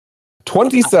matter.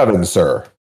 27, sir.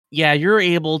 Yeah, you're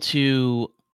able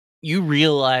to. You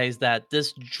realize that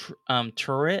this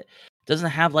turret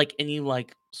doesn't have like any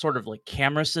like sort of like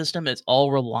camera system. It's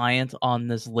all reliant on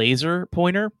this laser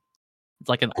pointer. It's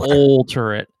like an old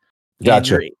turret.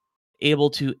 Gotcha. And you're able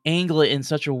to angle it in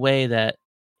such a way that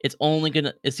it's only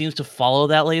it seems to follow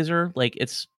that laser. Like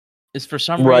it's for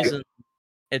some reason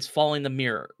it's following the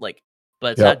mirror, like,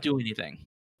 but it's not doing anything.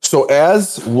 So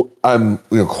as I'm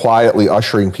quietly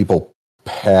ushering people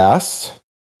past,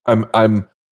 I'm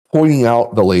pointing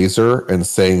out the laser and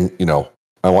saying,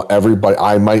 I want everybody,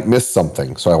 I might miss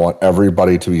something. So I want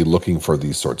everybody to be looking for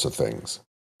these sorts of things.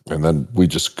 And then we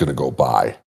just going to go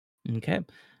by. Okay.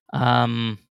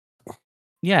 While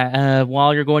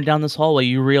you're going down this hallway,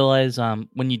 you realize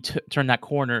when you turn that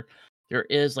corner, there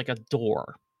is like a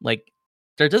door. Like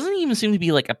there doesn't even seem to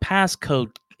be like a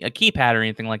passcode, a keypad or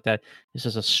anything like that. It's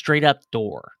just a straight up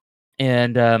door.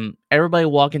 And everybody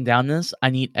walking down this,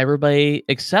 I need everybody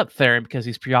except Theron, because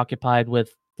he's preoccupied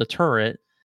with the turret,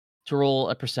 to roll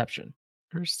a perception.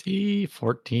 Mercy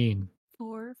 14.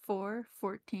 4, 4,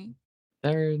 14.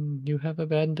 Theron, you have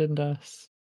abandoned us.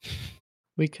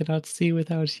 We cannot see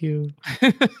without you.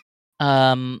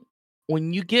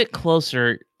 When you get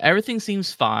closer, everything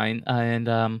seems fine.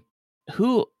 And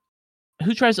who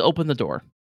tries to open the door?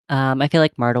 I feel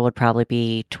like Martle would probably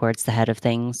be towards the head of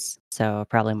things, so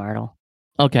probably Martle.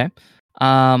 Okay.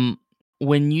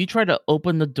 When you try to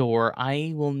open the door,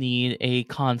 I will need a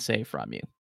con save from you.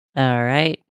 All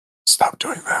right. Stop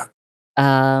doing that.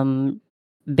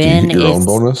 Ben Do you get your own is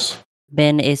bonus?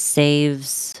 Ben is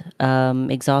saves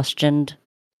exhaustion.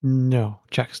 No,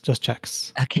 checks, just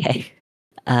checks. Okay.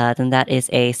 Then that is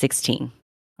a 16.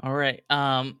 All right.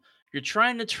 You're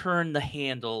trying to turn the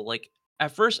handle. Like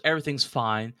at first, everything's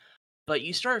fine, but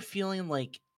you start feeling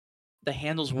like the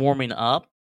handle's warming up.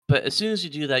 But as soon as you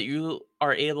do that, you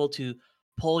are able to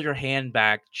pull your hand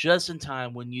back just in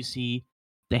time when you see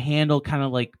the handle kind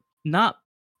of like not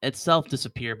itself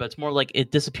disappear, but it's more like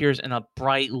it disappears in a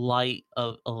bright light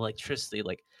of electricity.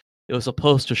 Like it was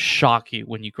supposed to shock you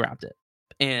when you grabbed it.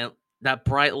 And that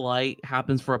bright light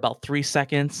happens for about 3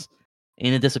 seconds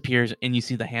and it disappears and you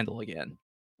see the handle again.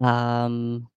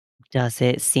 Does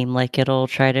it seem like it'll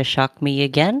try to shock me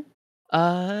again?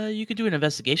 You could do an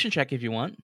investigation check if you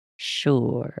want.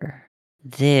 Sure.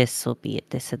 This will be a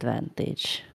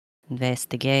disadvantage.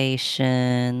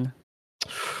 Investigation.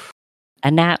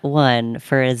 A nat 1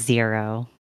 for a 0.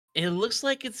 It looks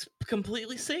like it's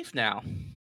completely safe now.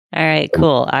 All right,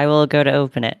 cool. I will go to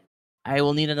open it. I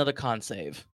will need another con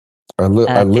save. I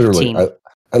literally 15.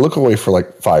 I look away for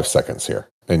like 5 seconds here,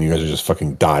 and you guys are just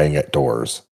fucking dying at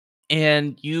doors.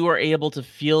 And you are able to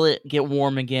feel it get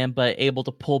warm again, but able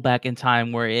to pull back in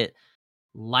time where it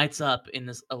lights up in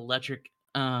this electric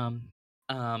phenomenon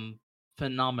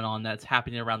that's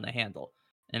happening around the handle.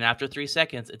 And after 3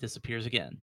 seconds, it disappears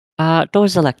again.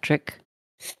 Door's electric.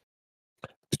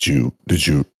 Did you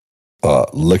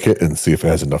lick it and see if it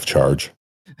has enough charge?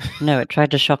 No, it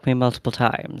tried to shock me multiple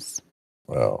times.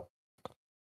 Wow,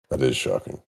 that is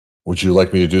shocking. Would you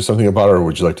like me to do something about it, or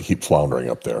would you like to keep floundering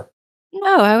up there?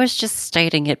 No, I was just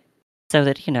stating it so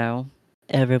that,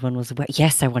 everyone was aware.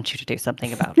 Yes, I want you to do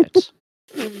something about it.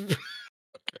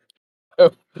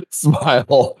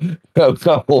 Smile,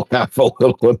 laugh a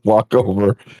little, and walk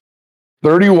over.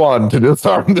 31 to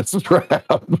disarm this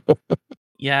trap.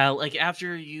 Yeah, like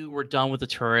after you were done with the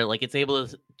turret, like it's able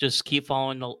to just keep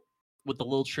following with the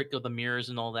little trick of the mirrors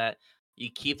and all that. You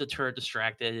keep the turret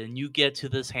distracted, and you get to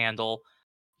this handle.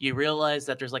 You realize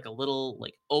that there's like a little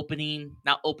like opening,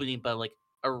 not opening, but like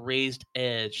a raised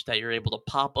edge that you're able to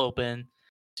pop open.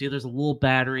 See, there's a little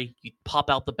battery. You pop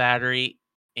out the battery,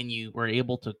 and you were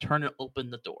able to turn and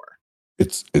open the door.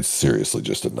 It's seriously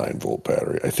just a 9-volt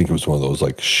battery. I think it was one of those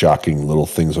like shocking little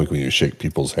things, like when you shake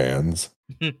people's hands.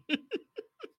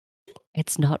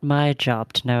 It's not my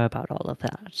job to know about all of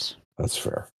that. That's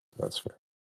fair.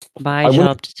 My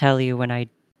job to tell you when I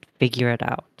figure it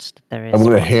out. There is. I'm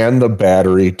going to hand the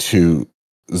battery to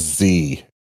Z.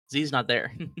 Z's not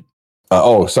there.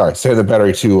 Sorry. Say the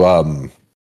battery to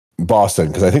Boston,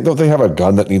 because I think don't they have a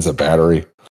gun that needs a battery?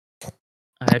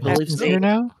 I believe Is so. here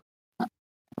now?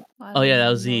 Oh yeah, that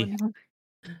was Z.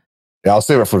 Yeah, I'll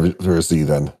save it for Z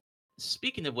then.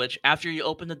 Speaking of which, after you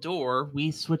open the door, we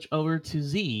switch over to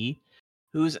Z,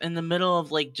 who's in the middle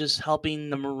of like just helping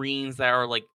the Marines that are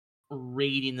like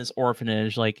raiding this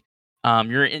orphanage. Like,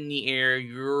 you're in the air,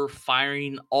 you're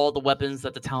firing all the weapons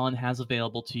that the Talon has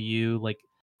available to you, like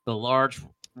the large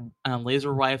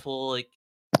laser rifle. Like,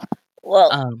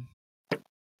 Well,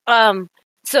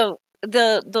 so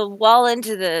the wall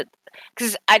into the,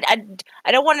 because I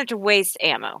don't want it to waste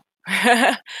ammo,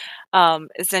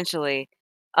 essentially.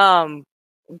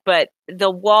 But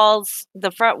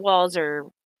the front walls are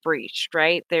breached,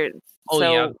 right?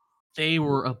 yeah, they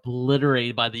were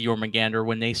obliterated by the Jormungandr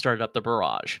when they started up the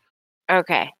barrage.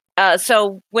 Okay.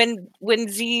 So when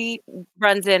Z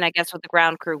runs in, I guess with the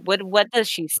ground crew, what does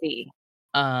she see?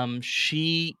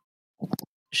 She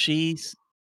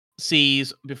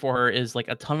sees before her is like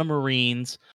a ton of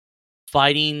Marines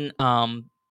fighting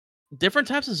different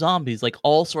types of zombies, like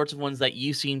all sorts of ones that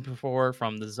you've seen before,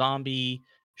 from the zombie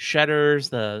shedders,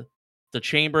 the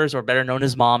chambers, or better known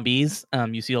as mombies.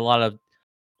 You see a lot of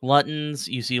gluttons,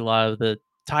 you see a lot of the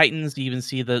titans, you even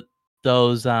see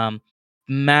those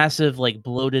massive, like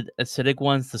bloated acidic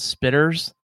ones, the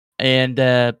spitters. And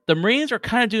the Marines are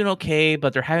kind of doing okay,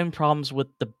 but they're having problems with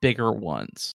the bigger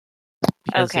ones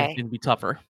because Okay. they can be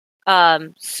tougher.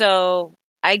 So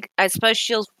I suppose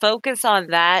she'll focus on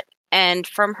that And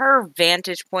from her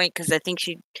vantage point, because I think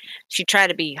she tried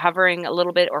to be hovering a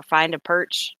little bit or find a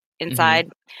perch inside.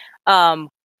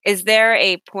 Is there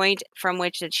a point from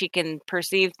which that she can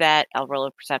perceive that I'll roll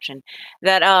a perception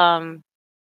that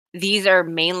these are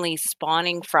mainly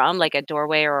spawning from, like a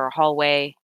doorway or a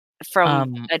hallway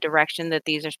from a direction that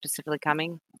these are specifically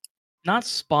coming? Not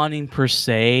spawning per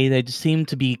se. They just seem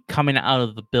to be coming out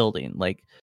of the building. Like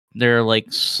they're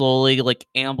like slowly like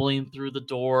ambling through the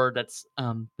door. That's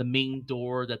the main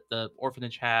door that the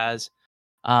orphanage has.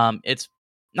 It's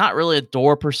not really a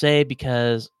door per se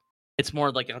because it's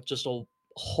more like just a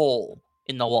hole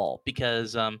in the wall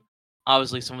because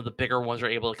obviously some of the bigger ones are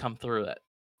able to come through it.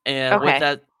 And with Okay.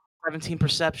 that 17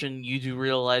 perception, you do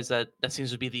realize that that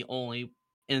seems to be the only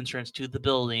entrance to the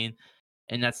building,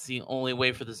 and that's the only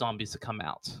way for the zombies to come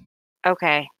out.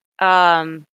 Okay.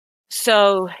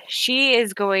 So she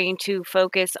is going to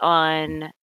focus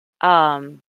on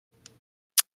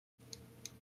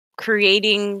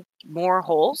creating more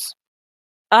holes.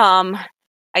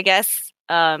 I guess.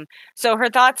 So her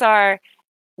thoughts are,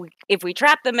 if we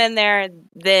trap them in there,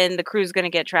 then the crew's going to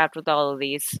get trapped with all of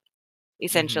these,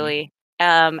 essentially,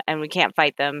 and we can't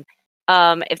fight them.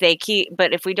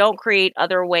 If we don't create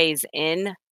other ways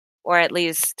in, or at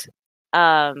least,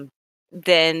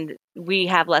 then we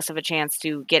have less of a chance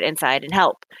to get inside and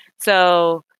help.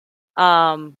 So,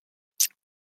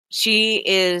 she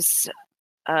is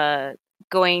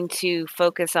going to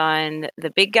focus on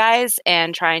the big guys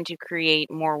and trying to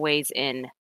create more ways in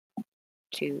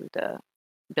to the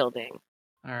building.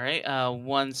 All right,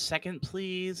 1 second,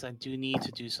 please. I do need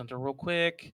to do something real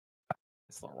quick.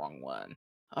 That's the wrong one.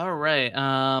 All right.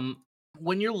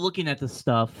 When you're looking at this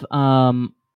stuff,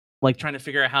 like trying to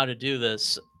figure out how to do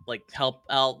this, like help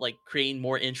out, like creating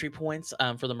more entry points,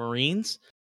 for the Marines,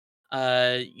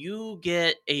 you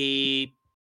get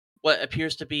what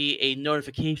appears to be a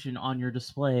notification on your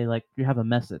display, like you have a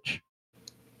message,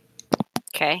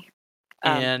 Okay.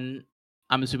 and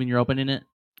I'm assuming you're opening it.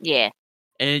 Yeah.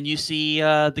 And you see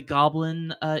the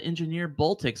goblin engineer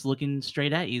Boltix looking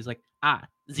straight at you. He's like,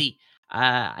 Z,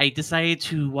 I decided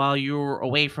to, while you were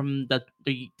away from the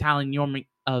talon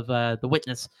of the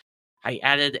witness, I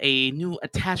added a new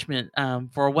attachment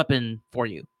for a weapon for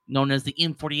you, known as the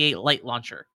M48 light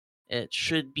launcher. It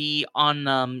should be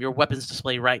on your weapons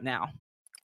display right now.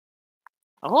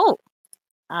 Oh.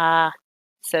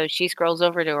 So she scrolls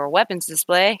over to her weapons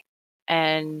display,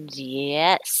 and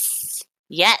yes.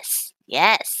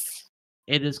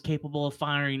 It is capable of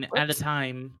firing at a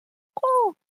time.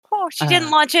 Oh, she didn't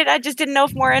launch it. I just didn't know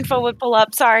if more info would pull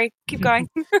up. Sorry. Keep going.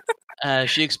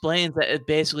 She explains that it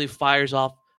basically fires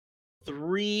off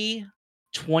 3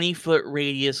 20-foot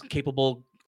radius capable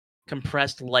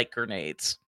compressed light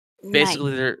grenades.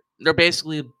 Basically, they're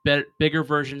basically bigger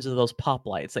versions of those pop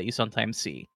lights that you sometimes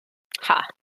see. Ha.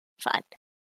 Fun.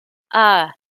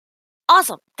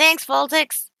 Awesome. Thanks,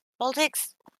 Voltix.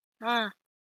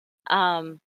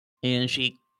 And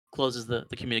she closes the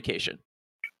communication.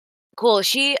 Cool.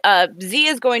 She Z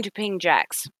is going to ping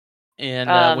Jax.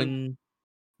 And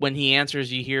when he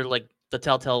answers, you hear like the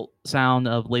telltale sound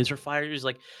of laser fire. He's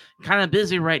like, kind of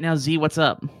busy right now, Z, what's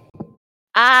up?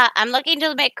 I'm looking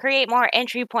to create more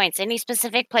entry points. Any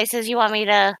specific places you want me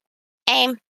to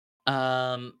aim?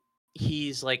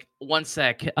 He's like, 1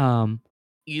 sec.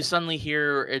 You suddenly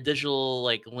hear a digital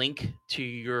like link to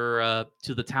your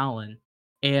to the Talon,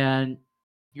 and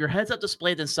your heads up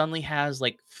display then suddenly has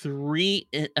like 3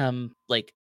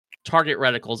 like target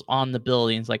reticles on the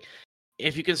buildings. Like,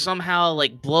 if you can somehow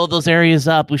like blow those areas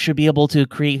up, we should be able to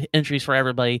create entries for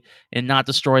everybody and not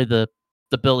destroy the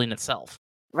building itself.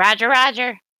 Roger.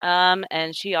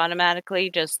 And she automatically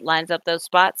just lines up those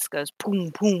spots, goes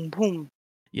boom, boom, boom.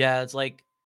 Yeah, it's like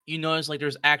you notice like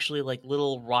there's actually like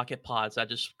little rocket pods that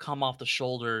just come off the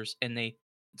shoulders, and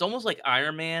it's almost like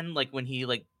Iron Man, like when he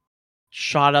like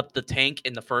shot up the tank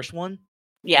in the first one.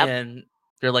 Yep. And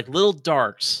they're like little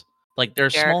darts. Like they're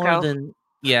Jericho. smaller than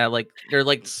they're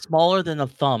like smaller than a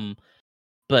thumb.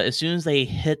 But as soon as they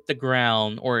hit the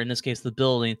ground, or in this case the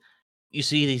building, you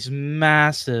see these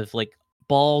massive like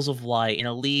balls of light, and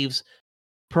it leaves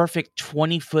perfect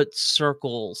 20-foot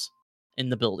circles in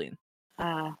the building.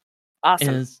 Awesome.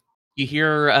 And you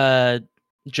hear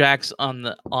Jax on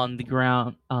the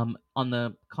ground, on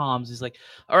the comms. He's like,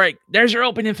 "All right, there's your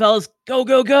opening, fellas.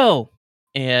 Go!"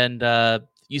 And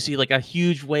you see like a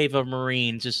huge wave of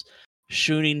Marines just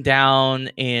shooting down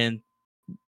and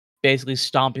basically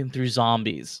stomping through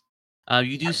zombies.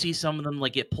 You do see some of them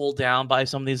like get pulled down by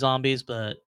some of these zombies,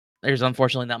 but there's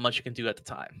unfortunately not much you can do at the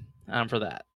time for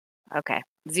that. Okay.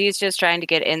 Z is just trying to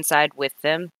get inside with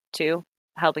them too,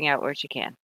 helping out where she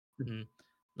can. Mm-hmm.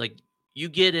 Like you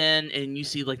get in and you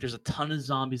see like there's a ton of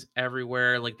zombies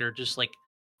everywhere. Like they're just like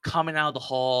coming out of the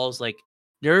halls. Like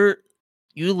you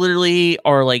literally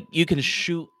are like you can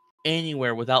shoot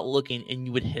anywhere without looking and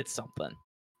you would hit something.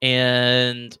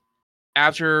 And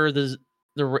after the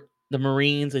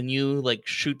Marines and you like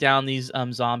shoot down these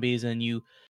zombies and you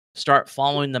start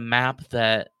following the map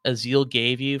that Azil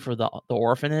gave you for the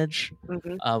orphanage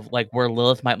Mhm. of like where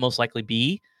Lilith might most likely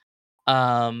be,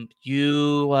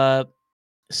 you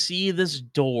see this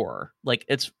door, like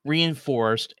it's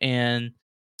reinforced and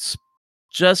it's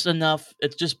just enough.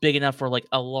 It's just big enough for like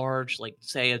a large, like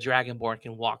say a Dragonborn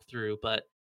can walk through, but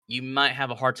you might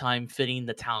have a hard time fitting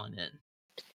the Talon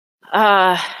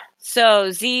in.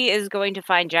 So Z is going to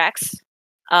find Jax,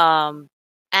 And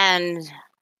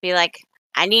be like,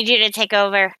 I need you to take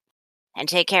over and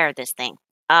take care of this thing.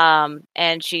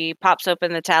 and she pops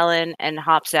open the Talon and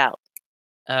hops out.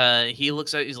 He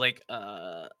looks at. He's like,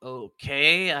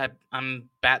 okay, I'm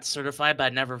bat certified, but I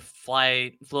never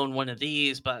flown one of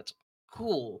these. But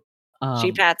cool.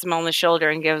 She pats him on the shoulder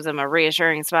and gives him a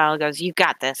reassuring smile. And goes, "You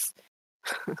got this."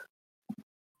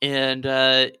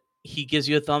 And he gives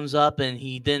you a thumbs up, and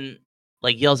he then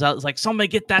like yells out, "It's like somebody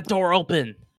get that door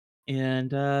open!"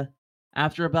 And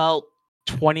after about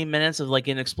 20 minutes of like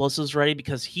getting explosives ready,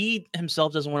 because he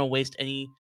himself doesn't want to waste any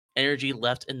energy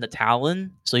left in the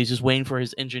Talon, so he's just waiting for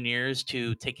his engineers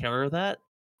to take care of that.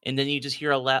 And then you just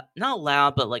hear not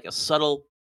loud, but like a subtle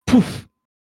poof,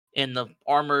 and the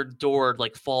armored door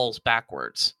like falls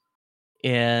backwards.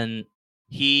 And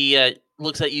he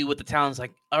looks at you with the Talon's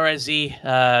like, "All right, Z.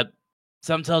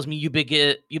 Something tells me you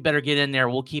better get in there.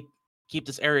 We'll keep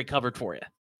this area covered for you."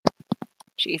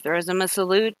 She throws him a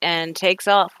salute and takes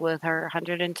off with her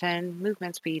 110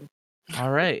 movement speed. All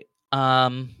right.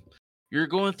 You're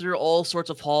going through all sorts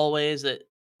of hallways that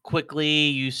quickly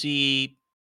you see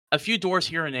a few doors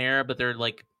here and there, but they're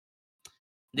like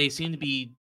they seem to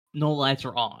be no lights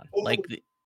are on. Like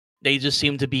they just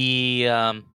seem to be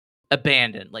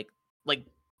abandoned. Like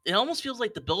it almost feels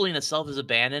like the building itself is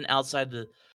abandoned outside the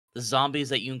zombies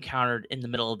that you encountered in the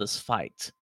middle of this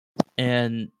fight.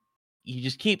 And you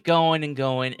just keep going and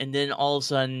going, and then all of a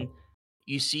sudden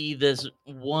you see this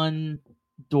one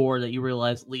door that you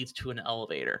realize leads to an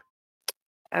elevator.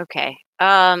 Okay.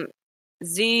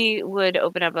 Z would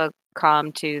open up a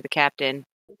comm to the captain.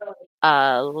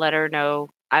 Let her know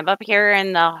I'm up here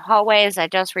in the hallways. I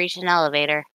just reached an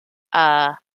elevator.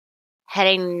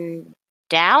 Heading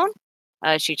down?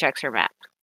 She checks her map.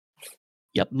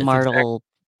 Yep. Martel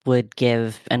would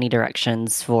give any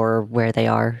directions for where they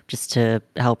are just to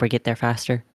help her get there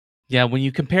faster. Yeah, when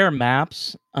you compare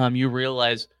maps, you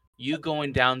realize you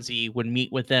going down Z would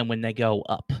meet with them when they go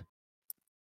up.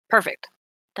 Perfect.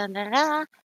 Dun, dun,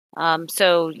 dun.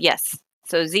 So yes.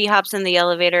 So Z hops in the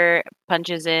elevator,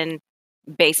 punches in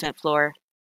basement floor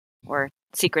or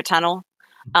secret tunnel,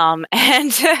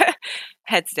 and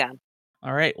heads down.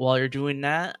 All right. While you're doing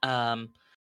that,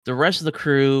 the rest of the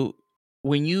crew,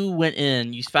 when you went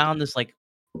in, you found this like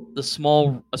a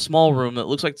small room that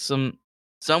looks like some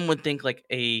would think like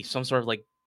some sort of like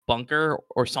bunker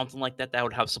or something like that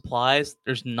would have supplies.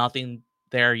 There's nothing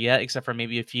there yet except for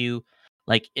maybe a few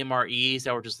like MREs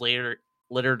that were just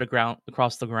littered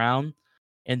across the ground.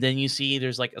 And then you see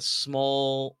there's like a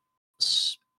small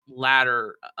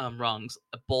ladder rungs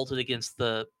bolted against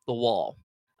the wall.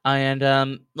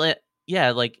 And yeah,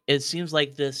 like it seems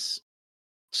like this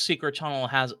secret tunnel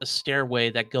has a stairway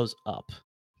that goes up.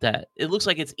 That it looks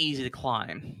like it's easy to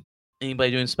climb.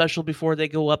 Anybody doing special before they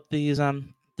go up these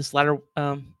this ladder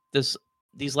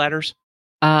these ladders?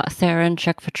 Theron,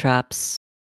 check for traps.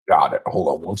 Got it. Hold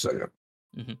on one second.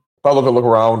 Mhm. If I look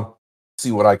around,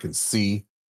 see what I can see.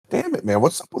 Damn it, man.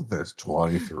 What's up with this?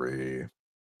 23.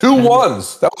 2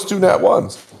 ones. That was 2 nat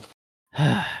ones.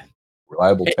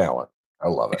 Reliable talent. I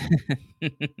love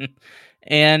it.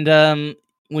 And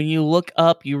when you look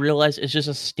up, you realize it's just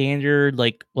a standard,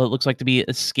 like what looks like to be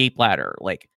escape ladder.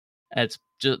 Like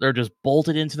they're just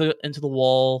bolted into the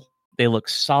wall. They look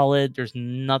solid. There's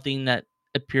nothing that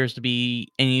appears to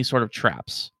be any sort of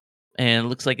traps. And it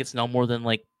looks like it's no more than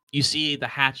like you see the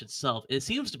hatch itself. It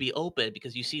seems to be open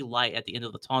because you see light at the end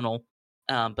of the tunnel,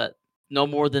 but no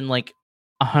more than like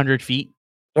 100 feet.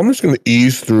 I'm just going to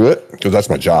ease through it because that's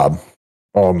my job.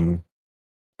 And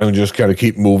just kind of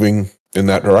keep moving in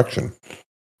that direction.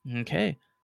 Okay.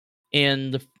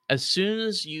 And as soon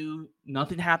as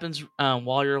nothing happens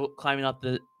while you're climbing up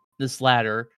this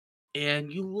ladder,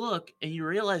 and you look and you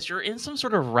realize you're in some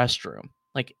sort of restroom.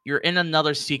 Like you're in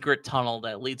another secret tunnel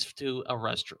that leads to a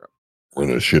restroom. We're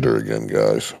in a shitter again,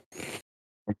 guys.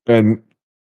 And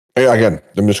again,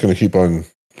 I'm just going to keep on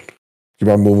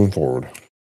moving forward.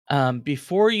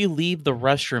 Before you leave the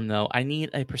restroom, though, I need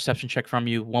a perception check from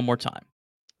you one more time.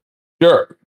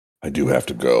 Sure. I do have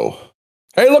to go.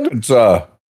 Hey, look, it's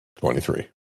 23.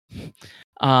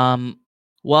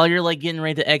 While you're like getting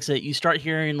ready to exit, you start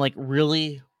hearing like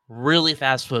really, really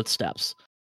fast footsteps.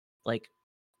 Like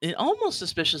it almost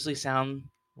suspiciously sound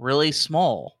really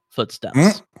small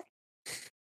footsteps.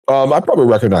 I probably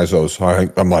recognize those. I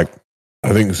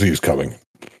think Z's coming,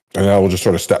 and I will just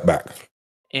sort of step back.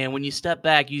 And when you step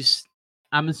back,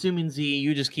 I'm assuming Z,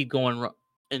 you just keep going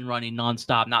and running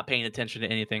nonstop, not paying attention to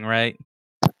anything, right?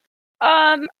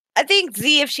 I think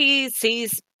Z, if she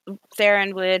sees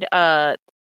Theron, would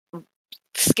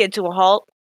skid to a halt.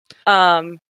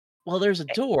 Well, there's a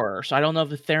door, so I don't know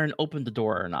if Theron opened the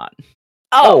door or not.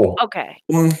 Oh, okay.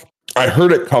 I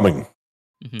heard it coming.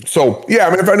 Mhm. So, yeah, I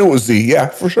mean, if I knew it was Z, yeah,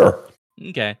 for sure.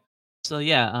 Okay. So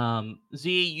yeah,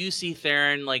 Z, you see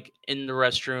Theron like in the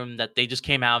restroom that they just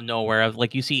came out of nowhere.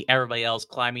 Like you see everybody else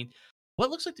climbing what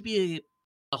looks like to be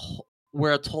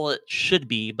where a toilet should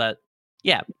be, but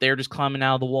yeah, they're just climbing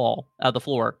out of the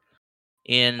floor,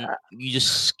 and you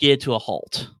just skid to a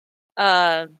halt.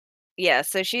 Yeah.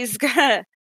 So she's gonna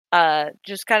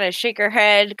just kind of shake her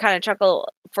head, kind of chuckle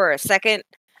for a second,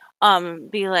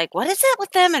 be like, "What is it with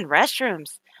them in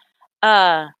restrooms?"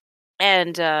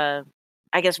 And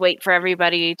I guess wait for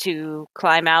everybody to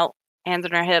climb out, hands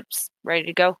on her hips, ready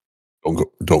to go.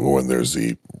 Don't go in there,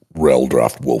 Z. Rel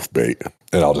draft wolf bait,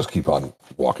 and I'll just keep on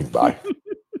walking by.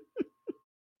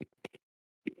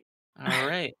 All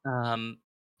right.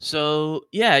 So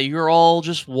yeah, you're all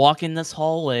just walking this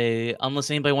hallway,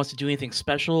 unless anybody wants to do anything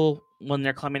special when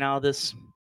they're climbing out of this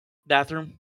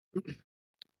bathroom.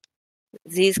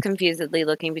 Z's confusedly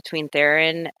looking between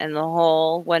Theron and the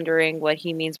hole, wondering what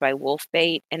he means by wolf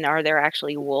bait, and are there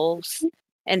actually wolves?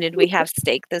 And did we have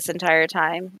steak this entire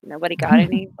time? Nobody got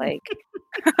any? Like,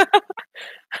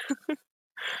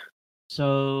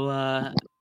 So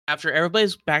after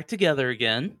everybody's back together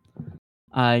again,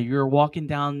 you're walking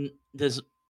down this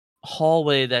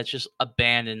hallway that's just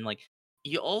abandoned. Like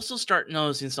you also start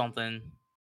noticing something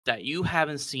that you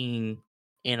haven't seen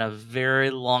in a very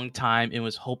long time and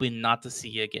was hoping not to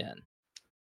see again.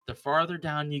 The farther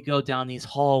down you go down these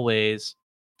hallways,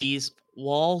 these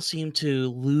walls seem to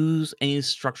lose any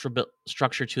structure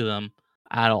to them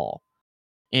at all,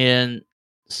 and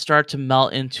start to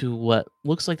melt into what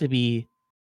looks like to be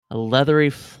a leathery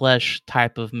flesh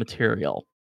type of material.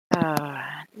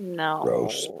 no.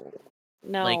 Gross.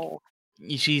 No. Like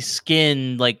you see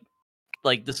skin, like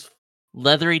this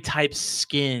leathery type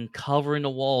skin covering the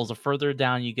walls. The further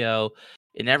down you go,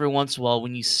 and every once in a while,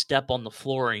 when you step on the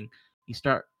flooring,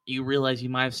 you realize you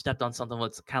might have stepped on something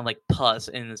that's kind of like pus,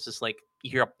 and it's just like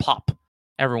you hear a pop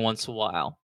every once in a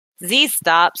while. Z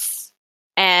stops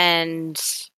and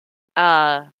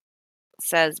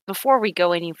says, "Before we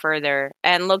go any further,"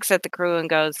 and looks at the crew and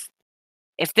goes,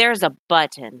 "If there's a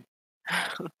button,"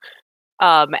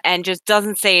 and just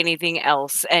doesn't say anything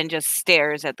else and just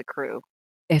stares at the crew.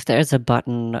 If there's a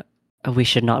button, we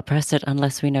should not press it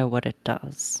unless we know what it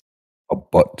does. A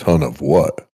butt ton of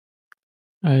what?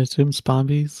 I assume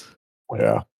Spombies.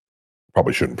 Yeah.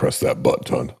 Probably shouldn't press that butt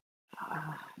ton.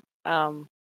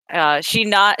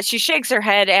 She shakes her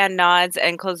head and nods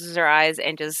and closes her eyes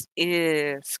and just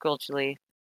squelchily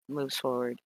moves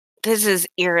forward. This is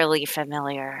eerily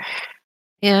familiar.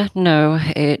 Yeah, no,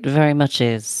 it very much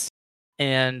is.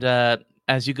 And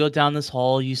as you go down this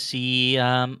hall, you see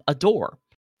a door.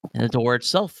 And the door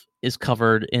itself is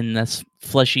covered in this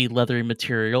fleshy, leathery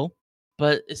material.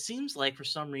 But it seems like for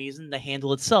some reason the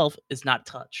handle itself is not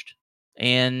touched.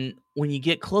 And when you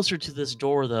get closer to this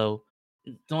door, though,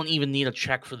 don't even need a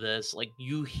check for this. Like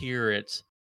you hear it.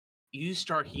 You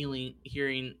start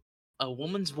hearing a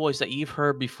woman's voice that you've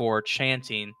heard before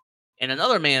chanting, and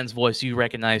another man's voice you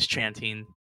recognize chanting.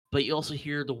 But you also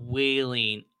hear the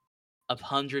wailing of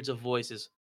hundreds of voices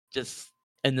just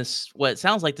in this, what it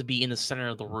sounds like to be in the center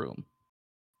of the room.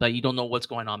 But you don't know what's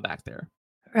going on back there.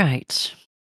 Right.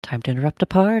 Time to interrupt a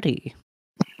party.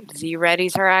 Z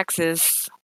readies her axes.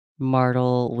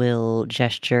 Martel will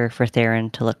gesture for Theron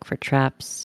to look for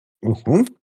traps.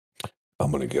 Mm-hmm.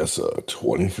 I'm going to guess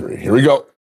 23. Here we go.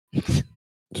 Did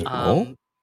it roll?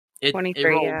 23,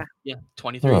 rolled. yeah. Yeah,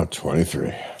 23. Oh,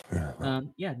 23.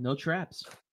 Yeah, no traps.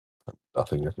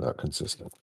 Nothing if not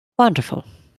consistent. Wonderful.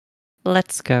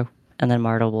 Let's go. And then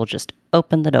Martel will just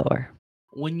open the door.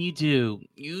 When you do,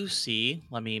 you see,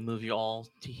 let me move you all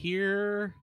to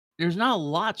here. There's not a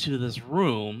lot to this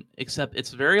room, except it's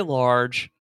very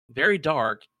large, very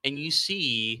dark, and you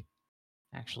see,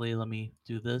 actually, let me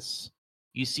do this.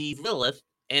 You see Lilith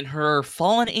in her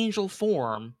fallen angel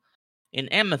form in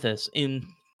Amethyst in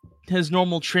his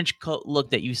normal trench coat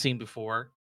look that you've seen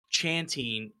before,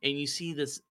 chanting, and you see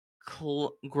this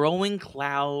growing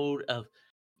cloud of,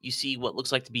 you see what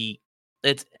looks like to be,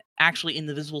 it's actually in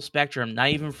the visible spectrum, not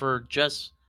even for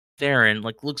just Theron,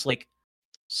 like looks like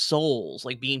souls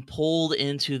like being pulled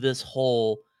into this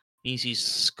hole. You see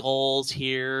skulls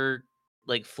here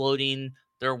like floating,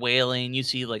 they're wailing. You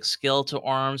see like skeletal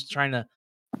arms trying to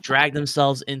drag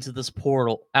themselves into this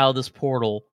portal, out of this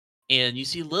portal. And you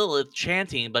see Lilith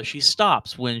chanting, but she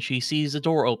stops when she sees the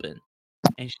door open.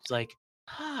 And she's like,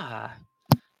 I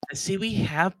see we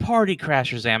have party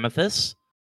crashers, Amethyst.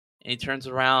 And he turns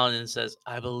around and says,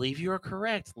 I believe you are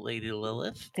correct, Lady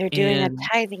Lilith. They're doing a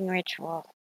tithing ritual.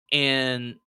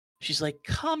 And she's like,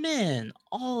 come in,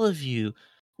 all of you.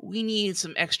 We need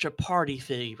some extra party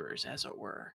favors, as it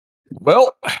were.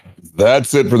 Well,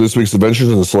 that's it for this week's Adventures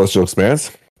in the Celestial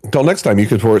Expanse. Until next time, you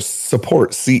can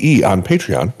support CE on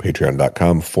Patreon,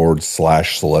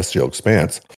 patreon.com/Celestial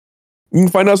Expanse. You can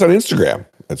find us on Instagram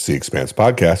at CE Expanse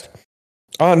Podcast,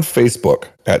 on Facebook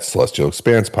at Celestial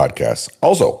Expanse Podcast.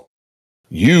 Also,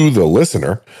 you, the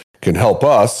listener, can help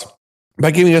us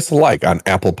by giving us a like on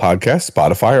Apple Podcasts,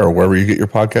 Spotify, or wherever you get your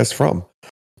podcasts from.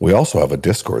 We also have a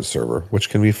Discord server, which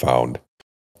can be found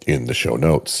in the show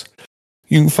notes.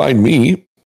 You can find me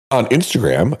on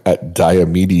Instagram at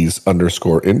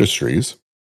Diomedes_Industries.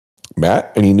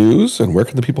 Matt, any news, and where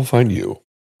can the people find you?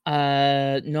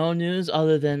 No news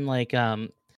other than like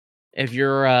if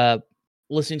you're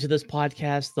listening to this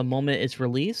podcast the moment it's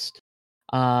released,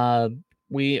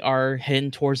 we are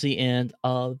heading towards the end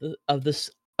of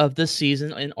this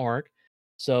season in Arc.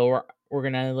 So we're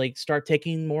gonna like start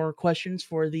taking more questions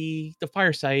for the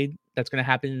fireside that's gonna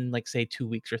happen in like say 2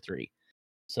 weeks or 3.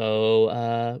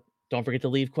 So don't forget to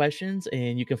leave questions,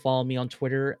 and you can follow me on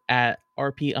Twitter at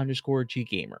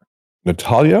RP_GGamer.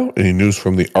 Natalia, any news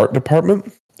from the art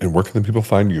department? And where can the people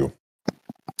find you?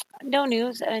 No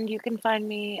news, and you can find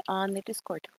me on the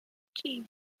Discord. Gee.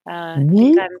 I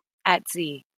think I'm at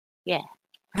Z. Yeah.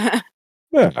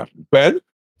 Yeah. Ben?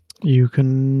 You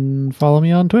can follow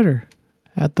me on Twitter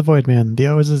at the Voidman. The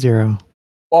O is a 0.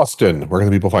 Austin, where can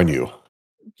the people find you?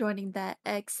 Joining that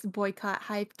ex-boycott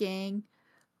hype gang.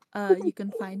 You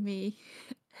can find me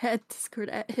at Discord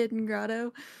at Hidden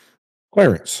Grotto.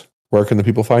 Clarence, where can the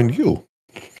people find you?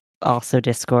 Also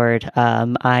Discord.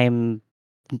 I'm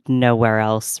nowhere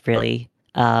else really.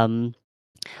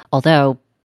 Although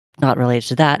not related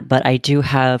to that, but I do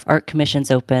have art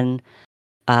commissions open.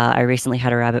 I recently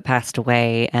had a rabbit passed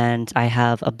away, and I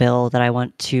have a bill that I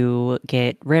want to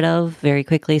get rid of very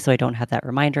quickly, so I don't have that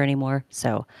reminder anymore.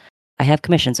 So I have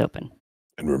commissions open.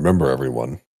 And remember,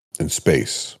 everyone, in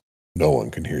space, no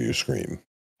one can hear you scream.